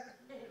me yet.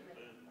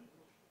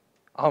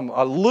 I'm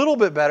a little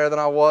bit better than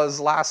I was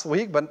last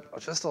week,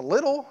 but just a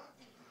little.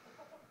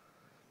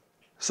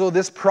 So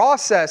this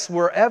process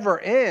we're ever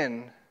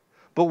in,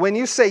 but when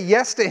you say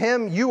yes to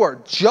him, you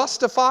are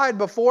justified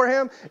before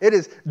him. It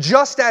is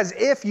just as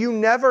if you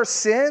never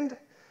sinned.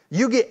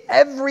 You get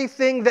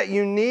everything that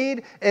you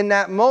need in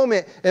that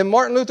moment. And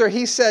Martin Luther,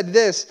 he said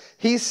this.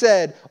 He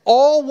said,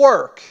 all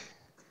work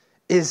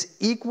is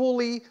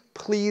equally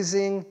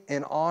pleasing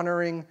and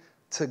honoring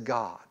to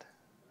God.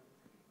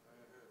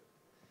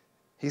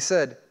 He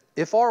said,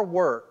 if our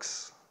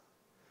works,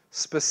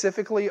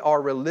 specifically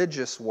our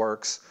religious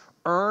works,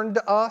 earned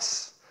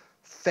us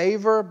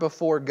favor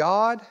before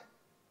God,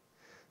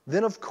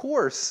 then of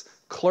course,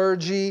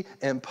 clergy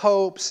and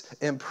popes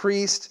and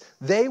priests,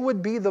 they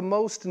would be the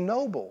most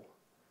noble.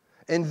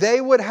 And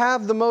they would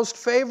have the most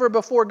favor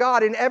before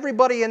God. And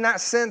everybody in that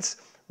sense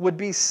would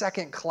be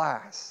second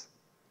class.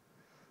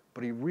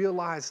 But he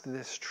realized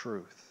this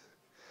truth,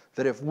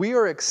 that if we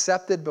are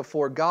accepted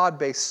before God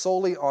based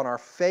solely on our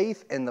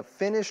faith in the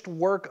finished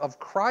work of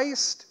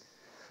Christ,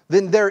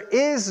 then there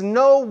is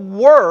no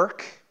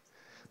work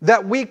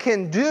that we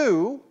can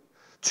do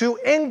to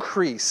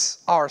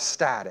increase our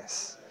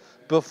status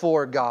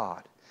before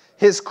God.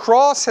 His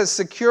cross has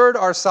secured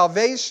our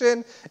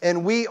salvation,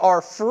 and we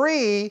are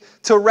free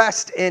to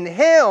rest in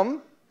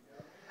him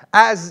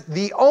as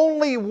the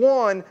only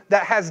one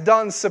that has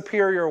done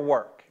superior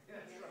work.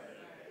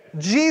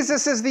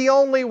 Jesus is the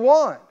only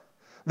one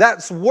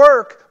that's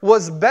work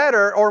was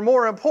better or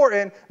more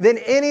important than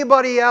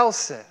anybody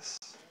else's.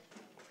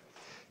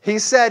 He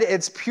said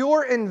it's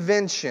pure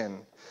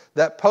invention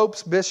that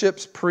popes,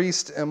 bishops,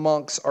 priests, and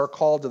monks are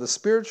called to the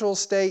spiritual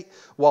state,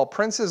 while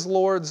princes,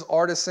 lords,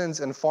 artisans,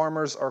 and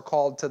farmers are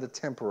called to the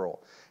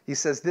temporal. He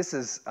says this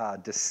is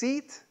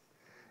deceit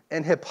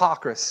and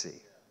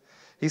hypocrisy.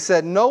 He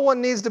said no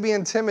one needs to be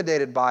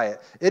intimidated by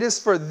it. It is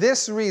for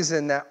this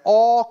reason that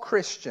all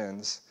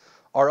Christians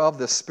are of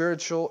the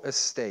spiritual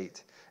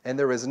estate, and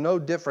there is no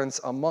difference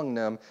among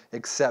them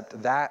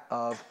except that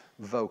of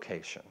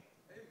vocation.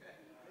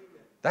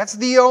 That's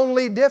the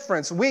only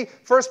difference. 1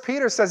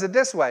 Peter says it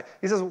this way.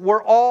 He says,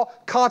 we're all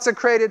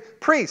consecrated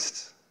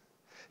priests.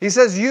 He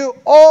says, you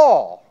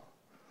all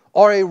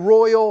are a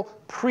royal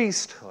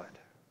priesthood.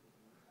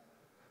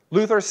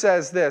 Luther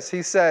says this.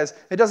 He says,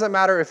 it doesn't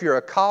matter if you're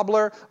a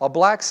cobbler, a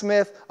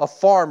blacksmith, a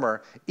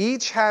farmer.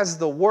 Each has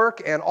the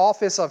work and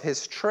office of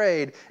his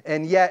trade,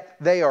 and yet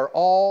they are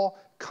all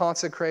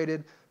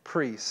consecrated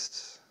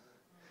priests.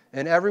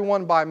 And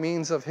everyone by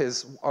means of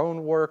his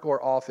own work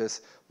or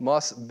office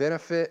must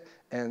benefit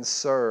and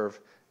serve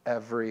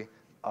every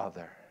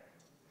other.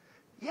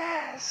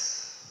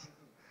 Yes!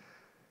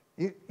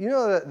 You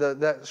know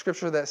that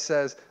scripture that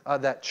says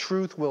that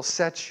truth will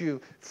set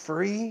you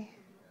free?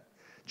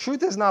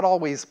 Truth is not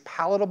always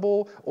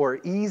palatable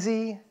or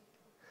easy.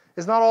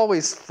 It's not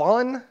always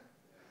fun.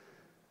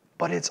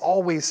 but it's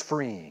always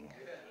freeing.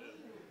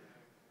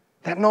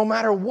 That no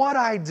matter what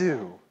I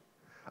do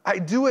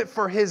it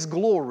for His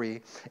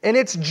glory, and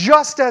it's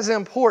just as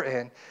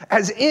important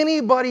as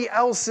anybody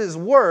else's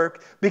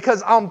work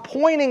because I'm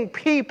pointing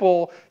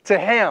people to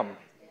Him.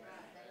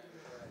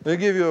 Let me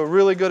give you a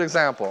really good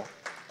example.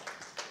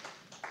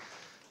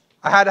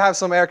 I had to have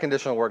some air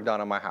conditioning work done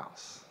in my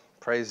house.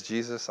 Praise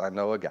Jesus, I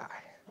know a guy.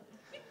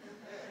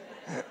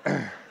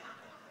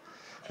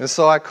 And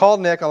so I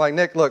called Nick. I'm like,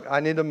 Nick, look, I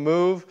need to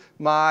move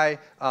my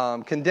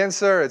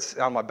condenser. It's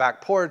on my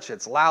back porch.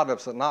 It's loud.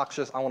 It's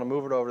obnoxious. I want to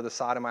move it over to the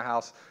side of my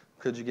house.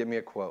 Could you give me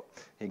a quote?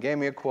 He gave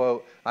me a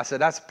quote. I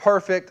said, that's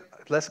perfect.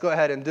 Let's go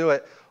ahead and do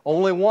it.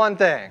 Only one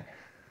thing.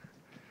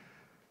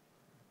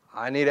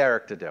 I need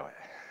Eric to do it.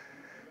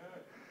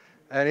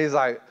 And he's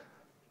like,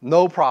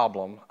 no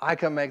problem. I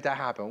can make that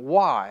happen.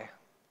 Why?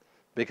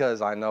 Because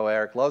I know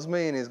Eric loves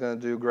me and he's going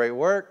to do great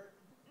work.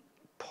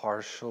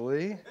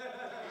 Partially.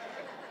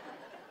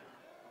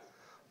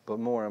 But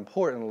more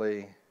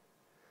importantly,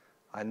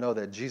 I know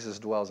that Jesus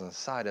dwells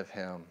inside of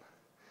him.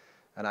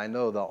 And I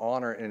know the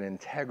honor and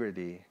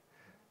integrity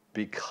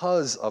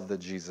because of the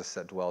Jesus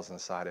that dwells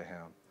inside of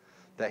him,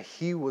 that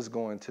he was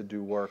going to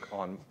do work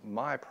on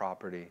my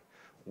property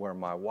where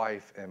my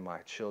wife and my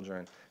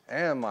children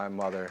and my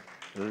mother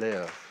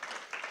live.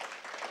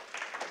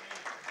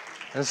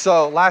 And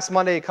so last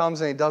Monday he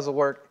comes and he does the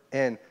work,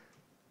 and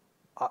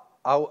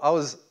I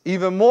was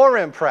even more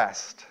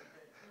impressed.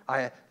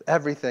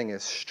 Everything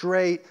is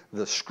straight.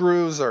 The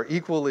screws are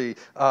equally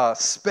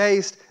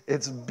spaced.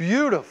 It's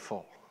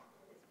beautiful.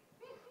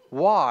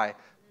 Why?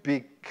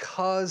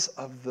 Because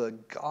of the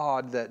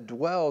God that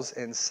dwells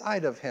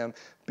inside of him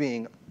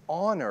being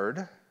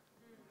honored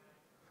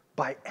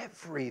by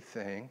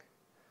everything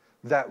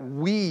that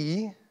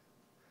we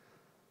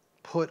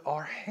put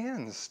our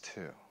hands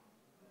to.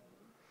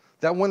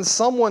 That when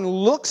someone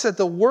looks at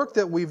the work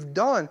that we've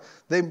done,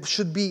 they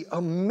should be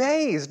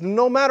amazed,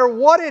 no matter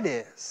what it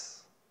is.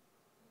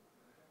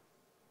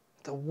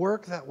 The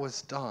work that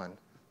was done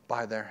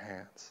by their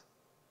hands.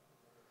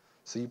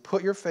 So you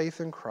put your faith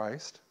in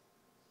Christ.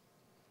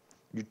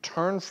 You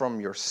turn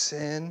from your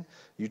sin.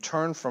 You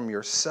turn from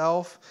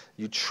yourself.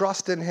 You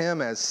trust in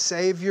him as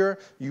Savior.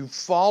 You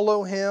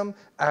follow him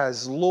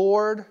as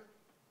Lord.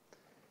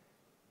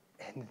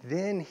 And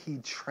then he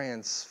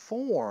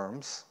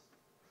transforms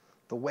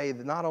the way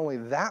that not only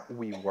that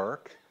we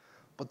work,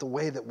 but the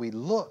way that we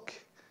look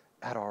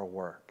at our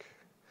work.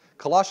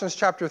 Colossians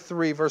chapter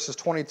 3, verses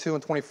 22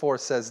 and 24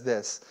 says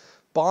this: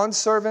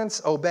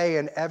 Bondservants, obey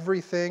in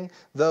everything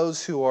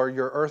those who are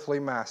your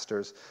earthly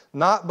masters,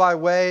 not by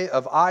way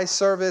of eye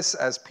service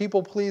as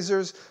people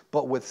pleasers,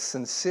 but with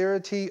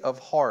sincerity of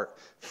heart,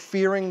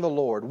 fearing the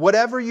Lord.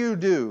 Whatever you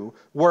do,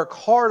 work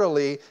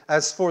heartily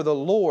as for the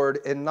Lord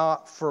and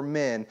not for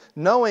men,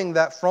 knowing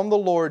that from the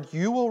Lord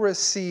you will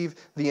receive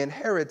the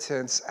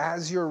inheritance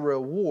as your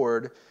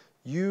reward.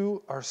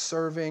 You are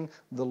serving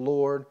the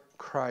Lord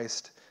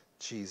Christ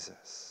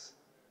Jesus.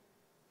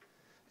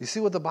 You see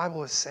what the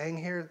Bible is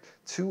saying here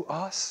to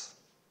us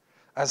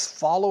as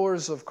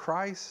followers of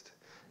Christ?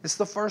 It's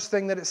the first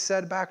thing that it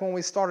said back when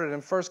we started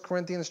in 1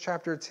 Corinthians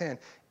chapter 10.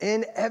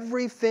 In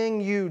everything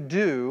you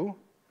do,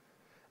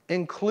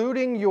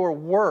 including your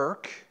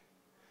work,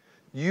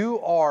 you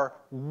are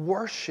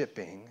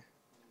worshiping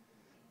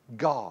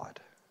God.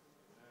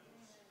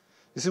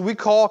 You see, we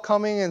call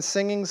coming and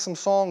singing some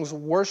songs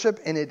worship,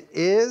 and it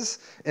is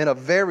in a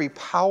very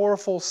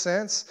powerful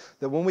sense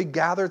that when we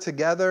gather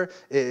together,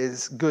 it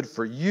is good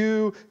for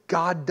you.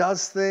 God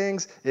does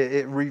things.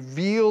 It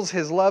reveals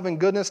his love and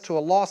goodness to a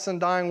lost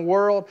and dying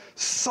world.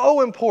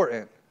 So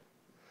important.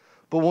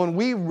 But when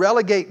we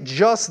relegate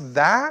just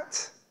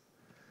that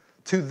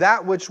to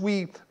that which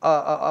we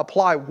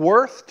apply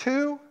worth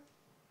to,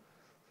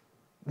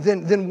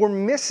 then we're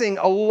missing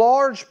a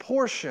large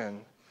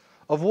portion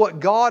of what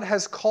God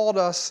has called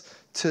us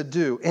to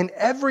do. In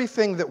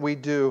everything that we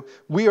do,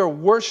 we are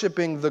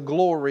worshiping the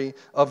glory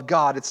of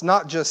God. It's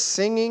not just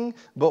singing,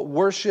 but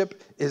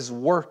worship is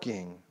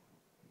working.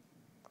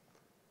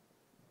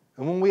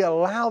 And when we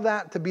allow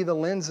that to be the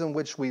lens in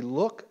which we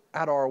look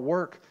at our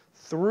work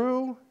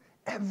through,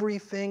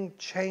 everything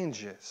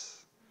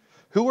changes.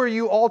 Who are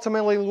you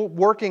ultimately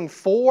working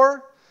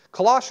for?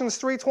 Colossians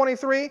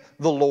 3:23,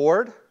 the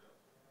Lord.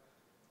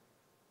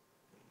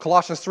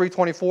 Colossians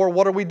 3:24,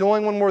 what are we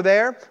doing when we're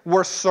there?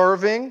 We're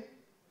serving,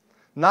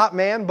 not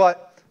man,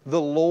 but the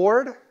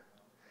Lord.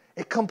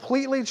 It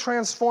completely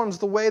transforms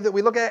the way that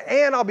we look at it.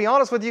 And I'll be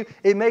honest with you,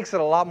 it makes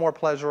it a lot more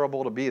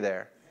pleasurable to be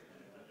there.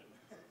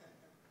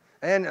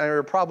 And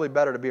you're probably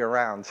better to be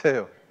around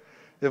too.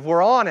 If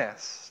we're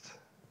honest,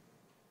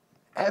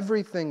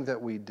 everything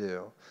that we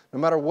do, no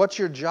matter what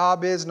your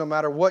job is, no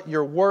matter what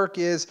your work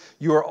is,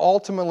 you are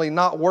ultimately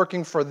not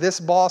working for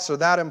this boss or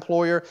that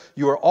employer.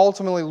 You are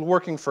ultimately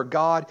working for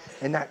God,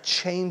 and that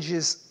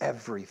changes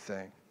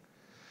everything.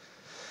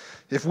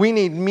 If we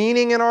need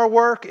meaning in our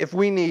work, if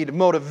we need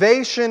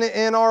motivation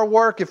in our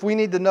work, if we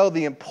need to know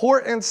the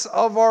importance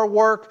of our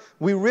work,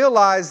 we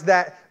realize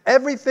that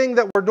everything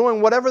that we're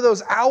doing, whatever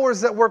those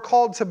hours that we're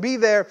called to be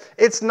there,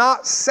 it's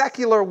not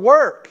secular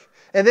work.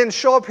 And then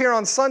show up here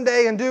on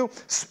Sunday and do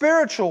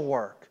spiritual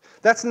work.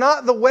 That's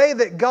not the way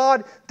that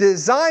God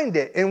designed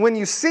it. And when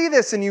you see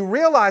this and you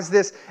realize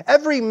this,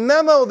 every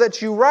memo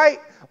that you write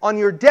on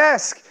your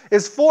desk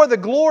is for the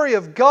glory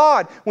of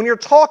God. When you're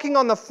talking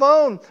on the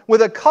phone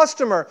with a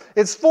customer,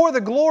 it's for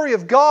the glory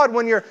of God.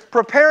 When you're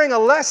preparing a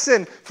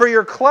lesson for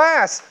your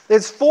class,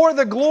 it's for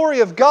the glory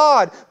of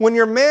God. When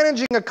you're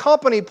managing a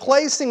company,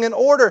 placing an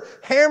order,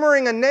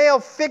 hammering a nail,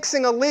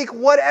 fixing a leak,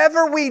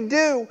 whatever we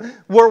do,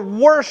 we're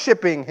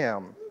worshiping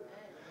Him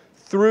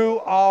through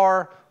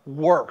our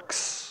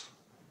works.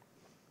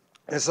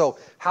 And so,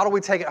 how do we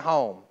take it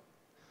home?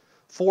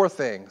 4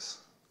 things.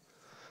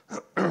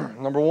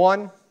 Number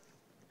 1,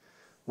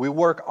 we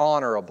work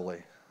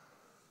honorably.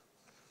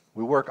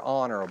 We work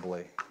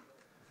honorably.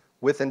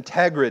 With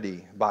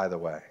integrity, by the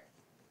way.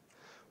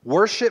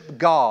 Worship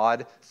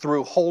God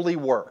through holy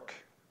work.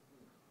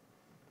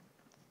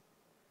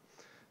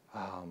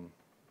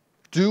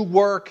 Do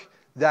work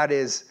that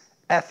is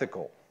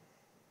ethical.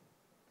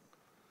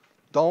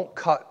 Don't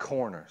cut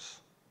corners.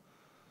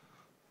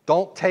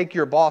 Don't take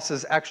your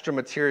boss's extra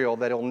material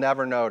that he'll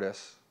never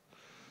notice.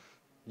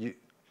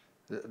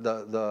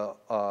 The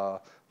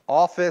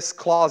office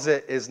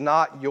closet is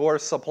not your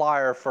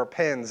supplier for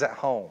pens at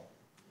home.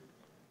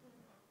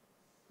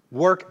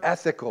 Work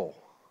ethical.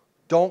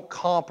 Don't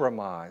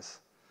compromise.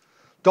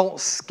 Don't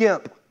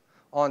skimp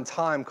on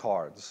time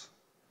cards.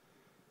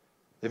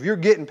 If you're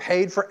getting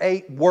paid for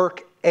 8,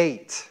 work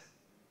 8.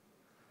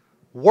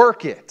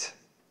 Work it.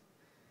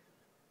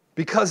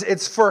 Because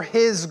it's for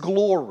His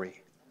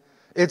glory.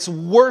 It's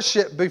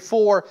worship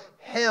before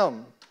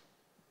Him.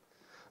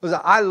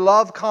 I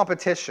love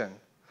competition,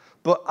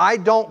 but I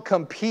don't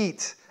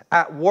compete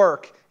at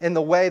work in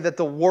the way that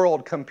the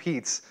world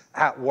competes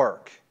at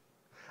work.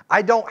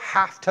 I don't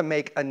have to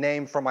make a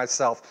name for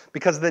myself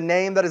because the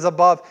name that is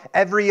above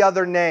every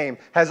other name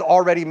has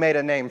already made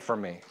a name for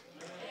me.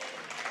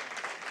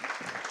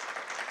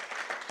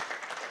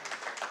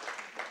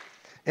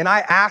 And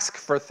I ask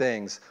for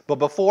things, but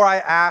before I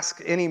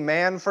ask any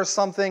man for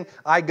something,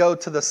 I go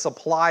to the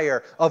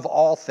supplier of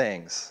all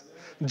things.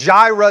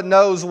 Jireh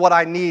knows what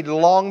I need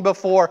long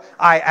before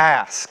I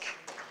ask.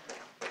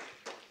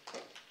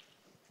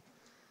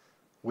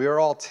 We are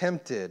all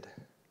tempted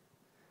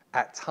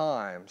at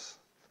times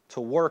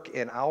to work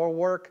in our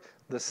work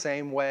the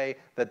same way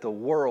that the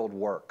world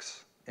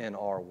works in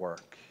our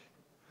work.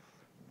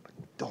 But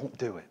don't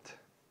do it.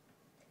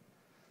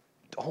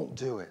 Don't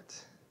do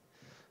it.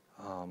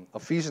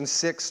 Ephesians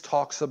 6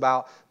 talks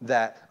about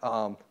that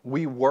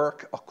we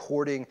work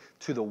according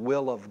to the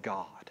will of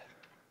God,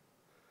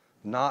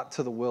 not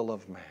to the will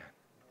of man.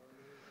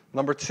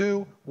 Number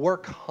 2,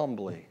 work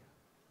humbly,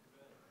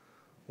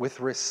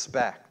 with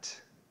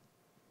respect.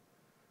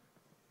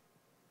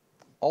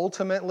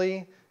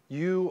 Ultimately,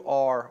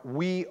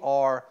 we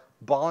are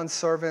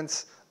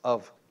bondservants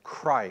of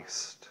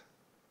Christ.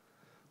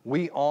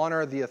 We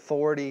honor the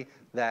authority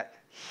that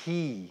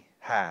He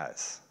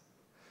has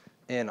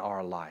in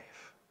our life.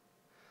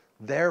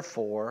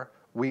 Therefore,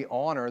 we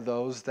honor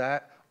those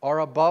that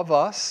are above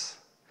us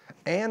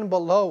and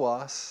below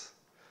us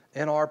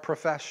in our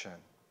profession.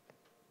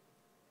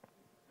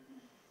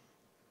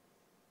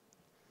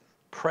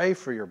 Pray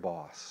for your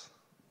boss.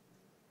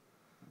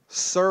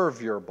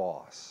 Serve your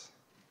boss.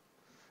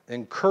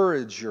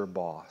 Encourage your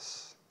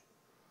boss.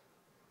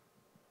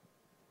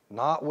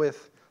 Not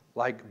with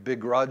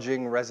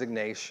begrudging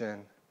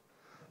resignation,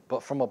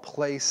 but from a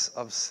place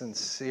of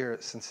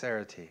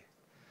sincerity.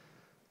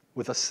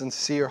 With a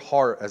sincere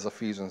heart, as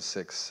Ephesians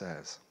 6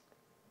 says.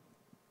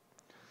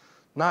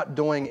 Not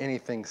doing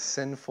anything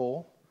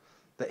sinful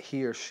that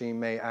he or she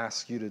may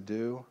ask you to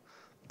do,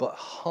 but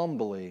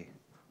humbly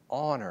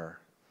honor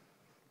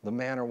the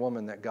man or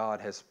woman that God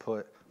has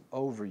put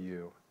over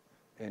you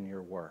in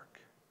your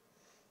work.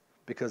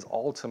 Because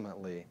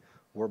ultimately,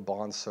 we're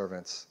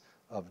bondservants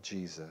of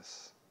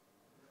Jesus.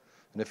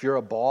 And if you're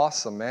a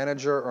boss, a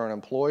manager, or an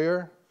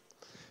employer,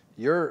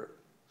 you're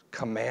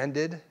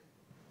commanded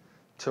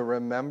to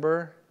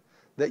remember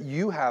that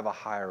you have a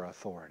higher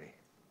authority.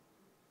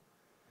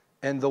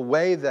 And the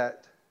way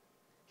that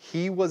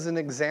He was an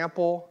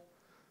example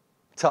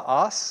to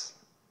us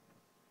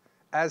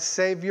as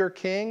Savior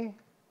King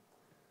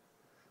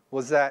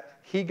was that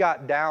He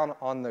got down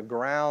on the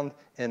ground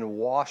and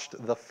washed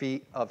the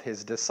feet of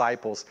His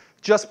disciples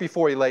just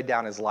before He laid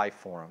down His life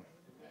for them.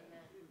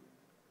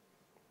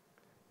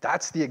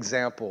 That's the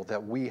example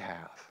that we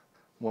have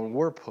when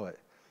we're put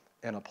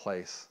in a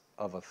place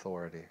of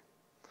authority.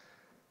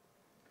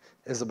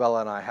 Isabella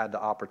and I had the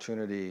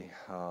opportunity,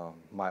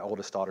 my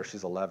oldest daughter,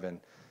 she's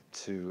 11,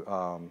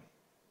 to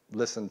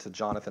listen to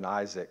Jonathan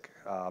Isaac,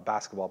 a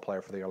basketball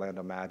player for the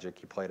Orlando Magic.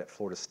 He played at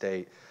Florida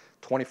State,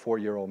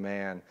 24-year-old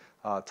man,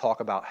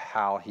 talk about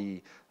how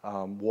he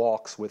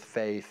walks with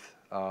faith,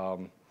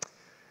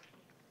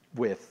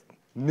 with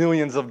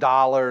millions of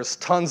dollars,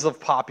 tons of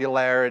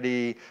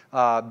popularity,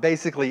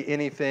 basically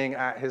anything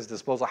at his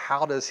disposal.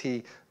 How does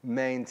he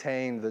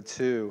maintain the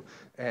two?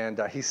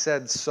 And he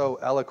said so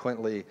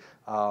eloquently,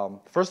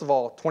 first of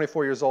all,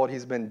 24 years old,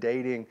 he's been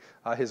dating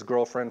his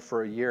girlfriend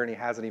for a year, and he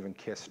hasn't even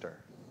kissed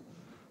her,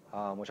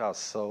 which I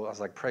was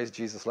like, praise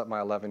Jesus, let my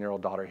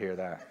 11-year-old daughter hear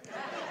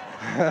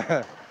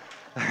that.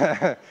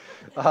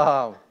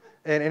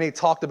 And he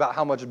talked about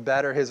how much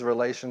better his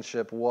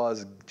relationship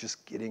was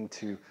just getting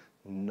to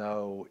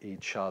know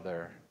each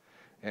other,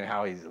 and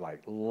how he's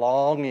like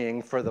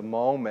longing for the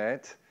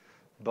moment,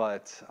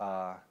 but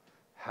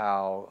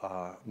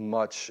how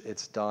much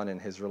it's done in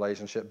his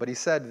relationship. But he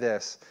said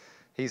this.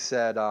 He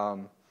said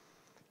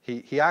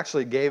he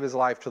actually gave his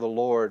life to the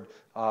Lord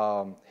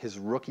his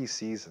rookie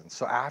season.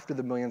 So after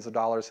the millions of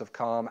dollars have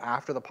come,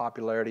 after the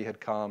popularity had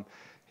come,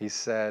 he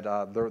said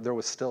there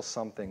was still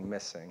something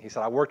missing. He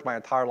said, I worked my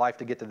entire life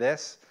to get to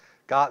this,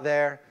 got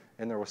there,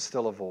 and there was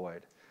still a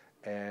void.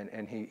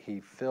 And he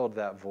filled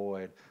that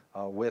void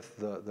with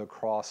the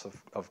cross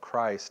of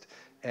Christ.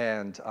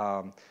 And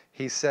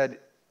he said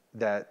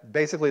that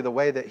basically the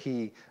way that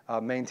he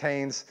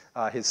maintains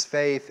his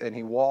faith and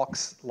he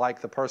walks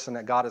like the person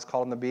that God has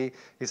called him to be,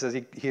 he says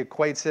he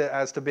equates it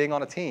as to being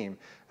on a team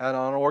and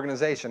on an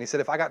organization. He said,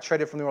 if I got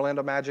traded from the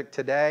Orlando Magic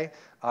today,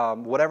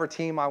 whatever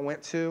team I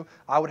went to,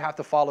 I would have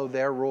to follow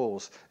their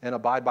rules and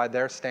abide by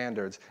their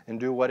standards and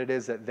do what it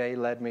is that they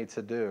led me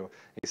to do.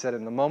 He said,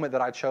 in the moment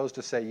that I chose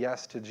to say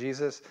yes to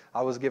Jesus,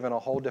 I was given a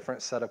whole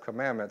different set of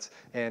commandments.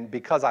 And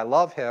because I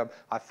love him,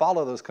 I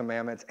follow those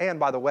commandments. And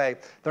by the way,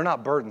 they're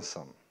not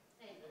burdensome.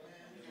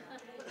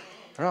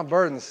 They're not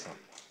burdensome.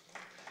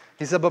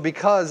 He said, but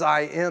because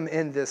I am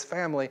in this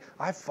family,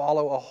 I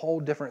follow a whole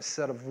different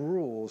set of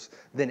rules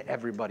than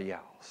everybody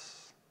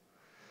else.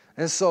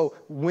 And so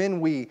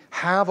when we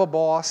have a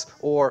boss,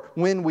 or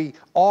when we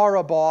are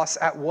a boss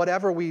at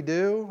whatever we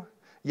do,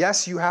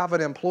 yes, you have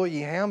an employee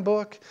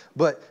handbook,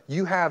 but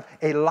you have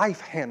a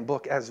life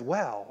handbook as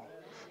well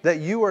that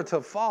you are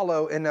to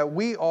follow, and that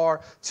we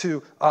are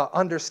to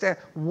understand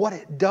what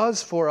it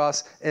does for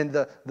us, and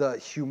the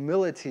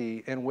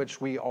humility in which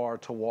we are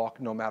to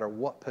walk no matter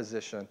what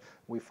position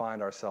we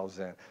find ourselves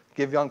in.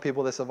 Give young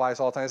people this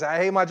advice all the time. They say, I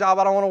hate my job,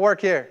 I don't want to work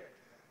here.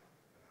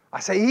 I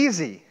say,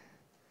 easy.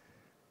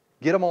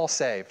 Get them all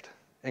saved,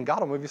 and God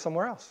will move you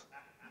somewhere else.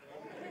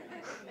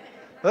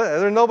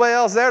 There's nobody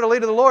else there to lead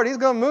to the Lord. He's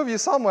going to move you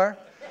somewhere.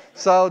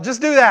 So just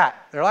do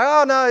that. They're like,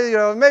 oh,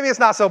 no, maybe it's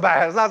not so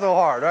bad. It's not so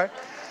hard, right?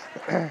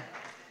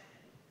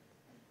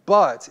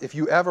 But if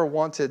you ever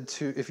want to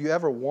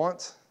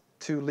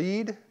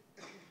lead,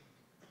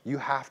 you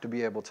have to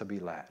be able to be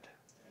led.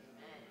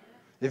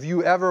 If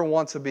you ever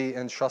want to be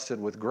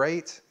entrusted with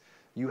great,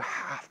 you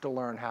have to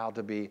learn how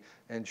to be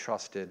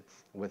entrusted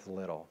with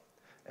little.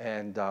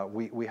 And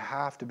we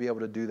have to be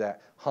able to do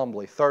that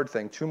humbly. Third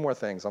thing, 2 more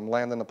things. I'm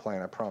landing the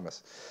plane, I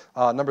promise.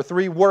 Number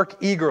 3, work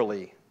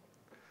eagerly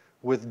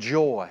with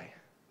joy.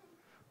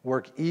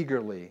 Work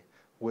eagerly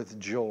with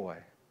joy.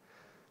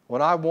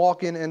 When I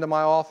walk into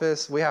my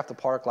office, we have to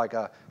park like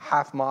a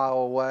half mile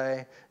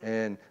away,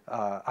 and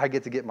I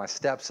get to get my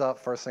steps up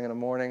first thing in the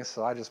morning,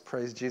 so I just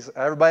praise Jesus.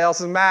 Everybody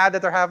else is mad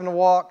that they're having to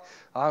walk.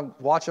 I'm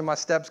watching my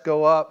steps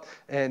go up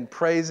and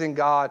praising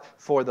God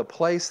for the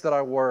place that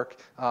I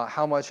work,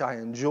 how much I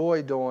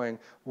enjoy doing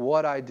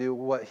what I do,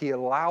 what He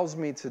allows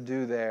me to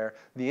do there,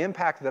 the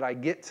impact that I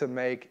get to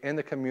make in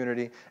the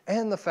community,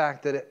 and the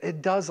fact that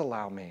it does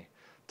allow me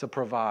to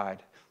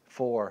provide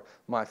for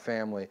my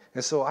family.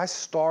 And so I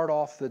start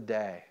off the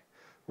day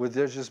with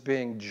there just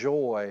being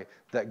joy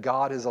that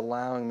God is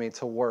allowing me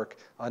to work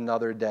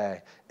another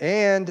day.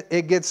 And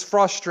it gets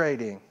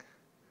frustrating.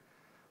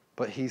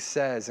 But He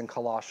says in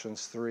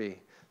Colossians 3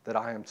 that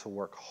I am to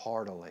work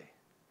heartily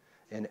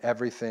in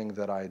everything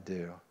that I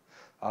do.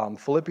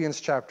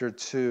 Philippians chapter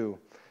 2,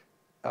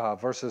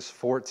 verses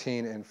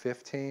 14 and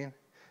 15.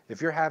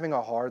 If you're having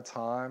a hard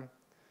time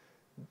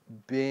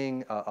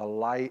being a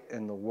light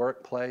in the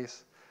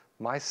workplace,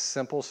 my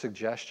simple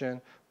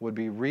suggestion would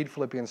be read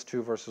Philippians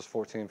 2, verses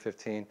 14 and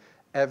 15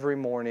 every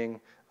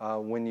morning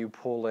when you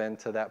pull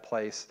into that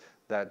place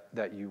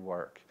that you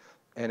work.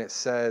 And it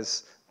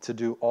says to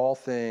do all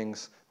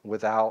things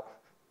without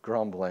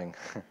grumbling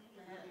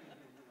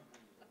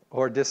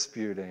or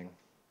disputing,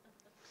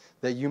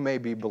 that you may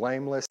be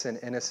blameless and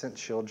innocent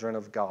children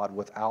of God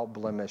without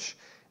blemish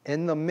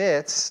in the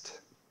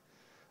midst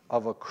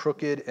of a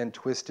crooked and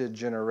twisted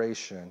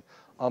generation,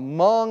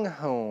 among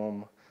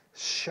whom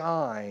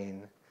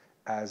shine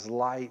as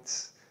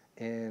lights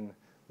in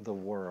the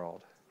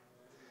world.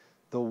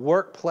 The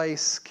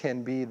workplace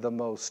can be the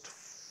most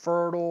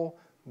fertile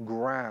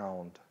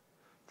ground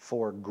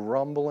for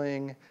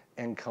grumbling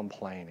and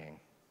complaining.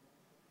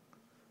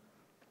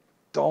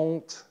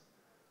 Don't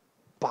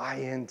buy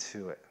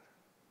into it.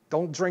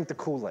 Don't drink the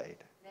Kool-Aid.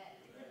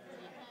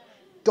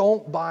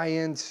 Don't buy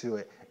into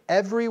it.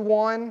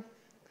 Everyone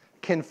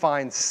can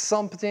find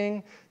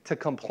something to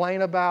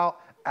complain about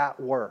at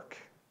work.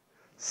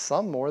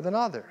 Some more than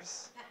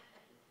others.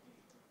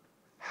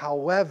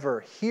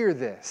 However, hear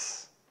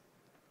this.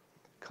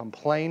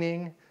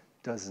 Complaining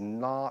does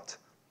not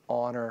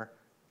honor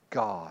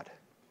God,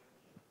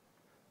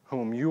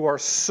 whom you are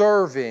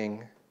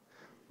serving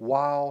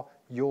while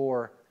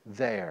you're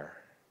there.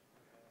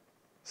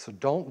 So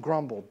don't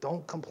grumble,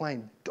 don't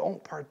complain,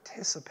 don't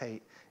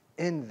participate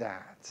in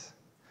that.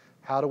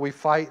 How do we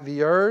fight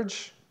the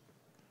urge?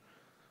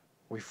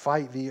 We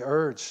fight the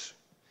urge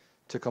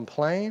to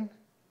complain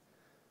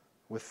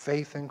with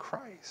faith in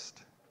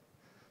Christ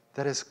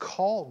that has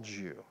called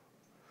you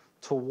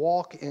to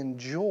walk in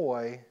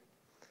joy,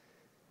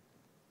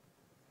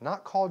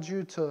 not called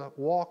you to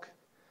walk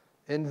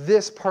in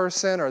this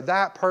person or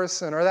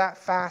that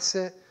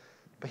facet,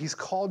 but He's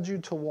called you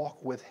to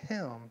walk with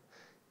Him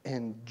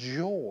in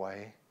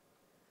joy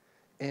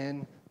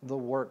in the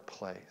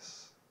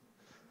workplace.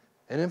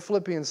 And in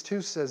Philippians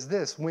 2 says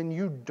this, when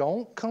you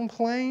don't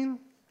complain,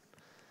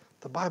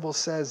 the Bible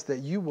says that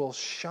you will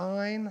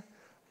shine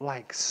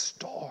like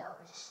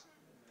stars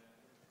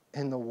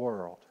in the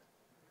world.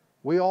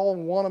 We all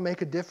want to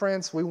make a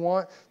difference. We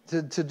want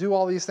to do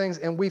all these things,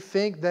 and we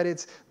think that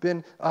it's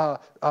been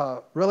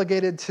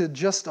relegated to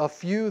just a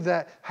few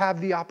that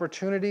have the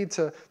opportunity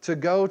to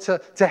go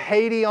to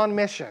Haiti on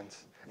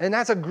missions. And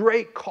that's a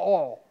great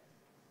call.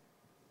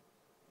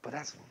 But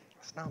that's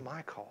not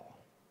my call.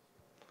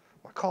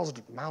 My call is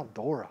Mount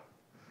Dora,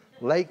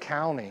 Lake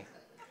County,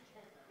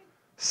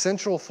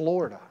 Central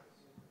Florida.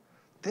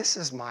 This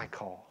is my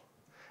call.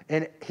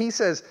 And he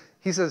says,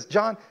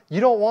 John,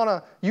 you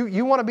want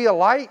to be a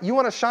light? You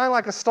want to shine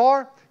like a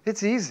star?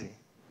 It's easy.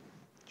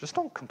 Just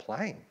don't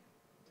complain.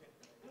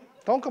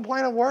 Don't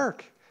complain at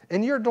work.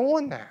 And you're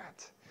doing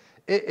that.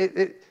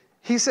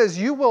 He says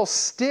you will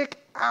stick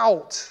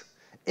out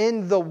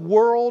in the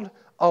world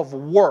of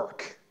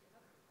work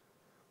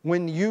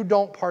when you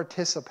don't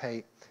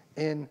participate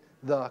in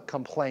the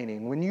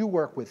complaining. When you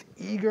work with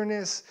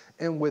eagerness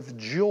and with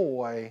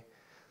joy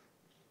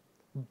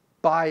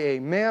by a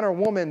man or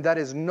woman that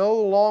is no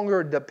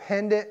longer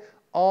dependent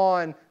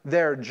on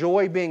their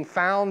joy being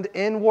found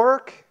in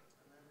work.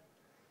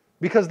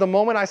 Because the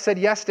moment I said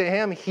yes to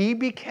Him, He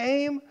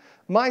became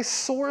my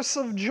source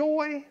of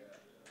joy.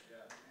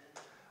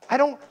 I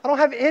don't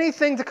have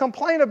anything to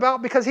complain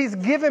about because He's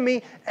given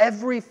me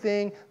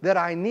everything that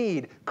I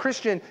need.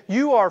 Christian,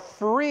 you are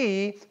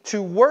free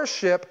to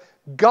worship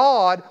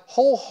God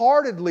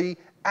wholeheartedly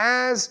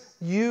as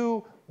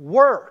you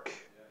work.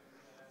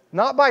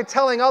 Not by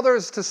telling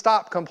others to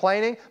stop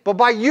complaining, but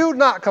by you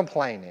not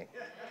complaining.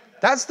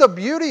 That's the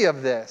beauty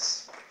of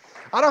this.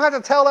 I don't have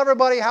to tell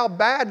everybody how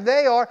bad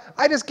they are.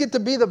 I just get to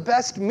be the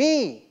best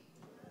me.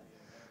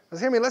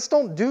 Let's hear me. Let's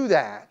don't do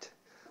that.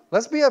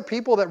 Let's be a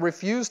people that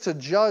refuse to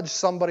judge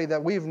somebody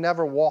that we've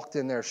never walked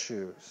in their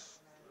shoes.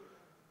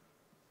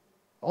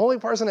 The only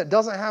person that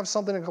doesn't have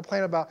something to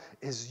complain about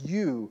is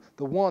you,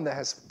 the one that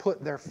has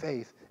put their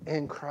faith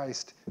in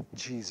Christ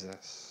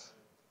Jesus.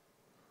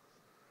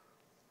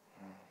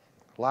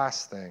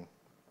 Last thing.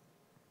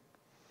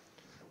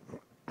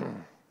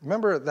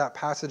 Remember that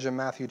passage in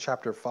Matthew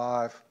chapter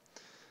 5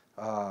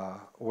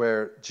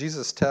 where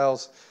Jesus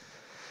tells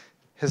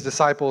His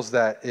disciples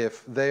that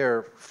if they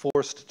are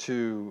forced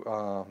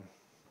to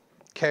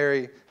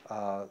carry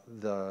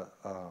the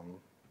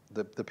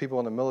people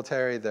in the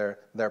military,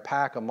 their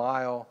pack a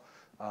mile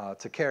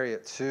to carry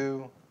it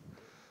to,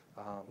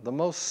 the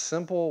most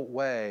simple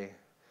way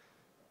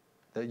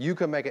that you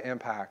can make an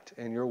impact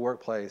in your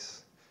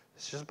workplace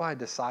is just by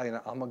deciding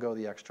that I'm going to go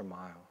the extra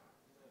mile.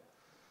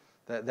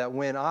 That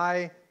when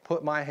I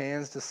put my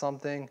hands to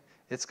something,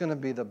 it's going to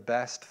be the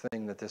best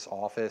thing that this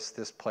office,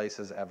 this place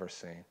has ever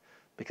seen.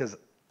 Because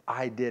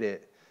I did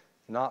it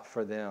not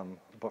for them,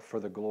 but for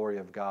the glory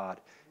of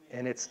God.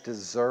 And it's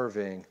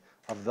deserving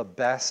of the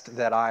best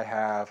that I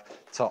have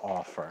to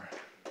offer.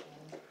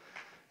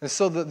 And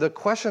so the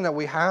question that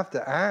we have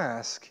to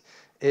ask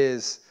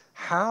is,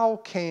 how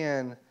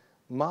can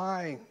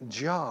my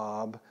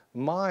job,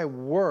 my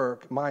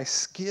work, my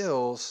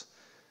skills,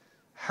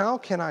 how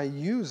can I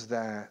use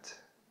that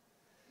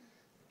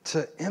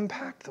to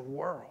impact the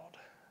world?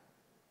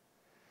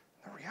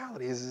 The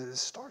reality is it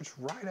starts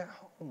right at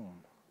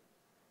home.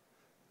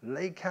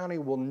 Lake County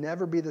will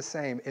never be the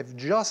same if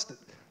just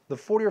the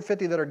 40 or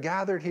 50 that are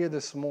gathered here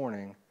this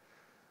morning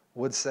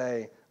would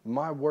say,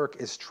 my work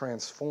is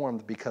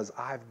transformed because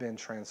I've been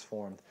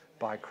transformed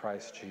by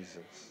Christ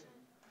Jesus.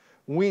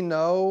 We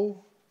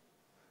know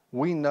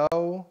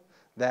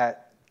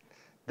that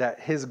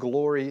His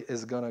glory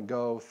is going to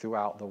go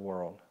throughout the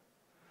world.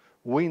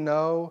 We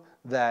know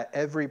that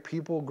every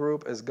people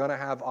group is going to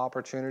have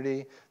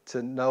opportunity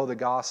to know the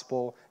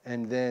gospel,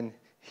 and then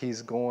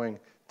He's going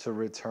to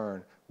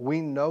return.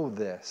 We know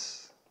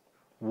this.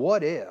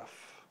 What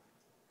if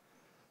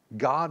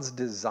God's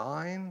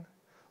design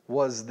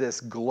was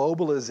this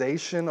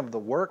globalization of the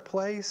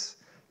workplace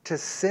to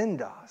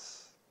send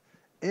us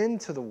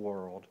into the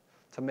world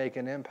to make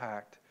an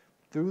impact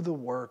through the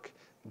work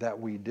that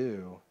we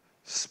do,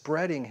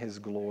 spreading His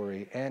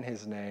glory and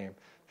His name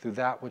through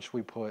that which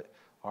we put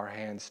our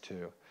hands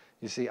to?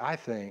 You see, I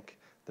think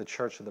the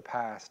church of the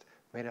past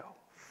made it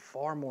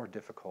far more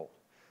difficult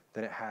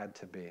than it had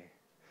to be.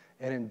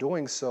 And in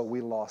doing so, we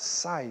lost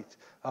sight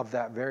of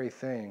that very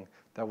thing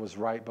that was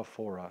right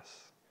before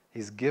us.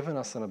 He's given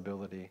us an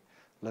ability.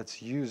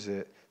 Let's use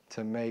it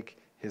to make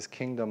his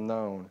kingdom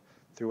known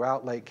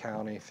throughout Lake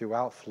County,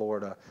 throughout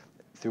Florida,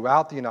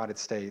 throughout the United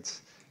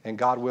States, and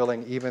God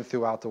willing, even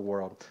throughout the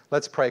world.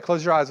 Let's pray.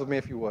 Close your eyes with me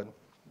if you would.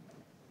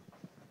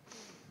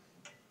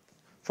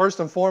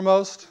 First and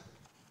foremost,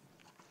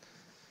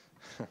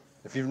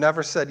 if you've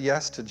never said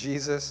yes to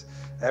Jesus,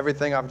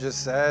 everything I've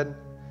just said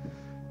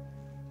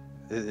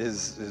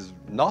is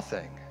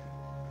nothing.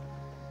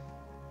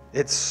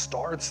 It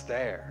starts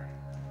there.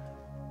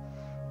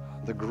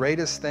 The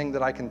greatest thing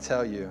that I can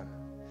tell you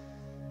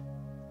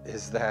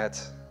is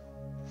that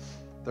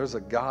there's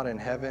a God in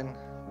heaven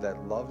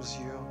that loves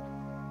you,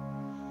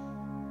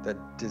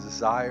 that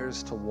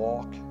desires to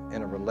walk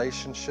in a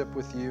relationship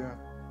with you,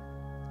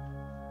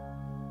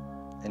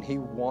 and he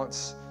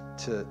wants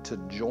to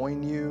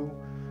join you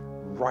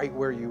right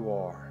where you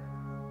are.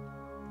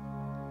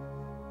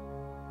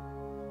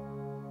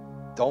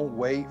 Don't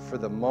wait for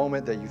the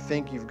moment that you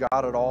think you've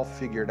got it all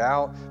figured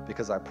out,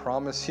 because I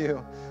promise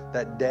you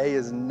that day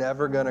is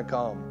never going to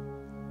come.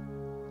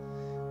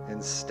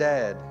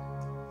 Instead,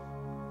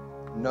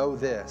 know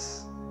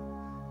this: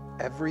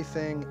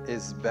 everything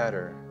is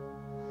better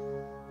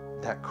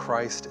that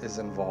Christ is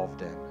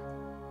involved in.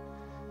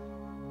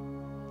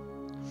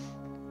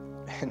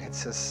 And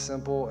it's as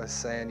simple as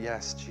saying,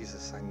 yes,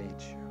 Jesus, I need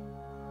you.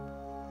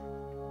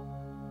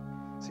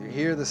 So you're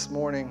here this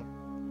morning.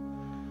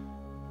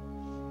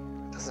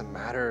 It doesn't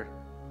matter.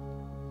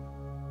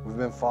 We've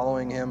been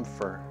following him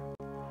for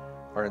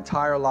our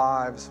entire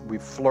lives.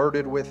 We've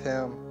flirted with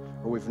him,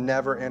 or we've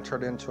never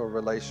entered into a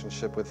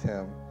relationship with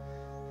him.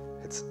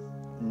 It's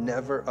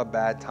never a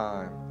bad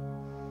time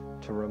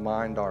to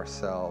remind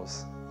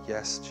ourselves,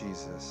 yes,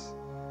 Jesus,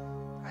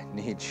 I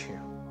need you.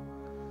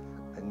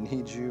 I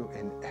need you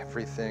in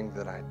everything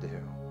that I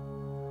do.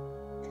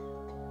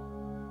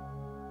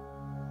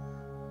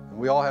 And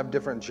we all have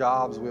different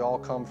jobs. We all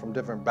come from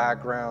different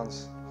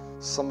backgrounds.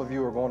 Some of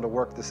you are going to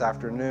work this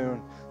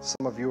afternoon.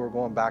 Some of you are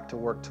going back to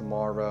work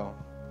tomorrow.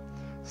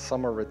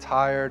 Some are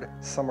retired.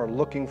 Some are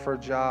looking for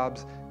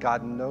jobs.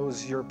 God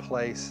knows your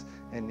place,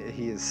 and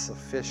he is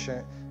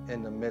sufficient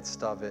in the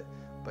midst of it.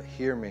 But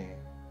hear me.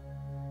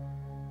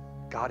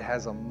 God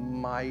has a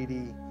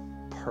mighty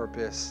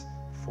purpose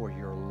for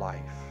your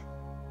life.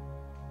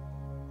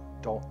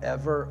 Don't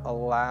ever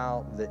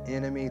allow the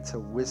enemy to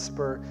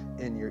whisper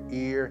in your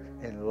ear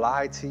and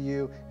lie to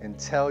you and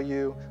tell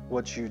you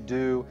what you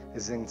do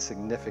is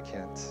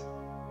insignificant.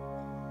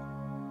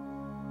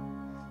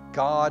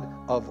 God,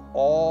 of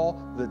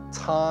all the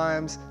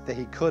times that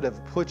he could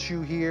have put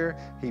you here,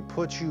 he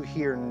put you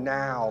here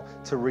now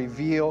to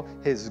reveal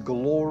his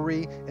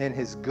glory and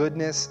his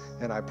goodness.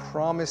 And I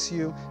promise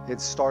you,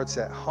 it starts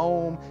at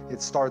home, it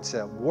starts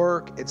at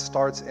work, it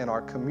starts in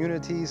our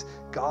communities.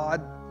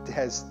 God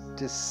has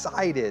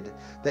decided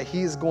that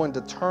he is going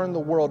to turn the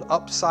world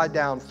upside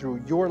down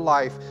through your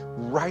life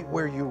right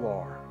where you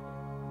are.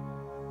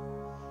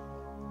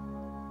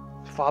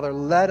 Father,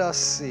 let us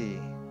see,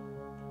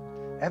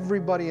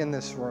 everybody in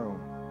this room,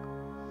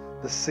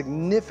 the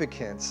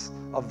significance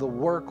of the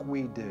work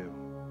we do,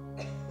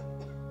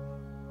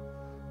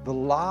 the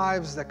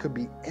lives that could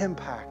be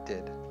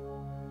impacted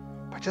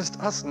by just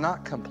us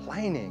not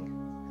complaining,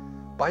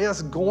 by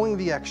us going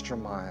the extra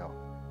mile,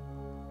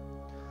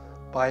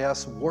 by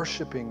us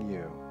worshiping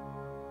you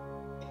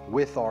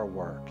with our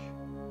work.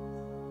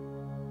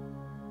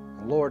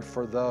 And Lord,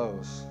 for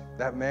those,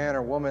 that man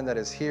or woman that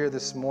is here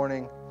this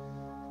morning,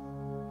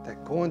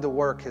 that going to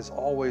work has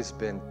always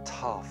been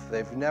tough.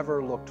 They've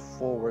never looked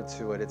forward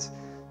to it.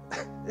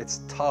 It's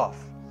tough.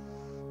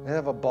 They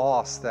have a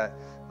boss that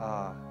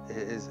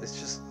is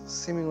just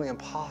seemingly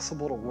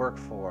impossible to work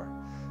for.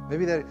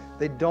 Maybe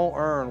they don't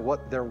earn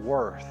what they're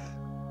worth.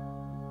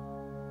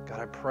 God,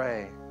 I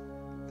pray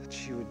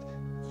that you would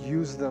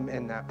use them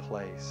in that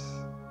place,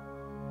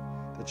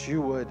 that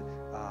you would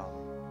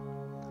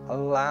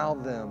allow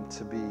them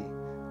to be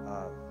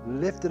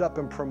lifted up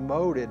and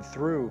promoted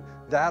through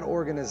that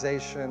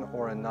organization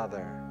or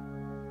another.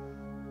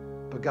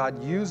 But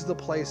God, use the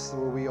place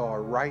where we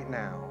are right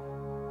now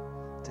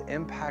to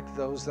impact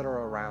those that are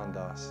around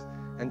us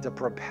and to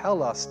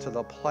propel us to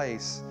the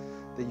place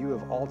that you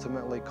have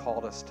ultimately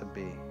called us to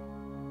be.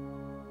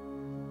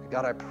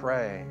 God, I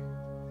pray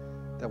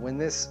that when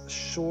this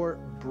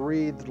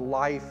short-breathed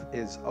life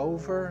is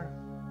over,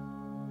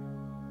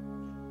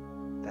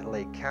 that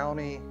Lake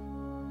County,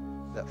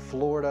 that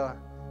Florida,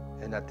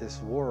 and that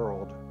this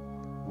world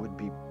would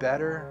be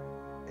better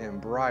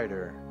and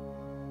brighter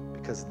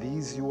because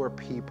these your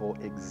people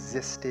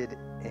existed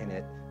in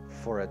it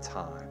for a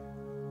time.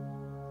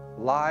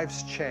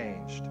 Lives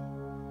changed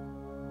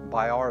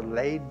by our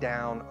laid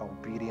down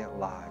obedient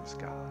lives,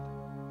 God.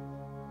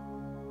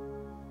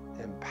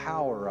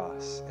 Empower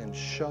us and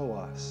show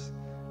us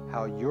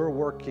how you're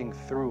working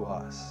through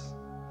us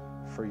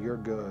for your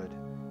good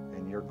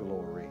and your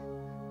glory.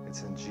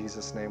 It's in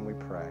Jesus' name we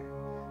pray.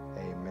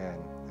 Amen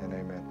and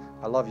amen.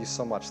 I love you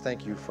so much.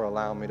 Thank you for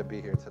allowing me to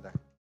be here today.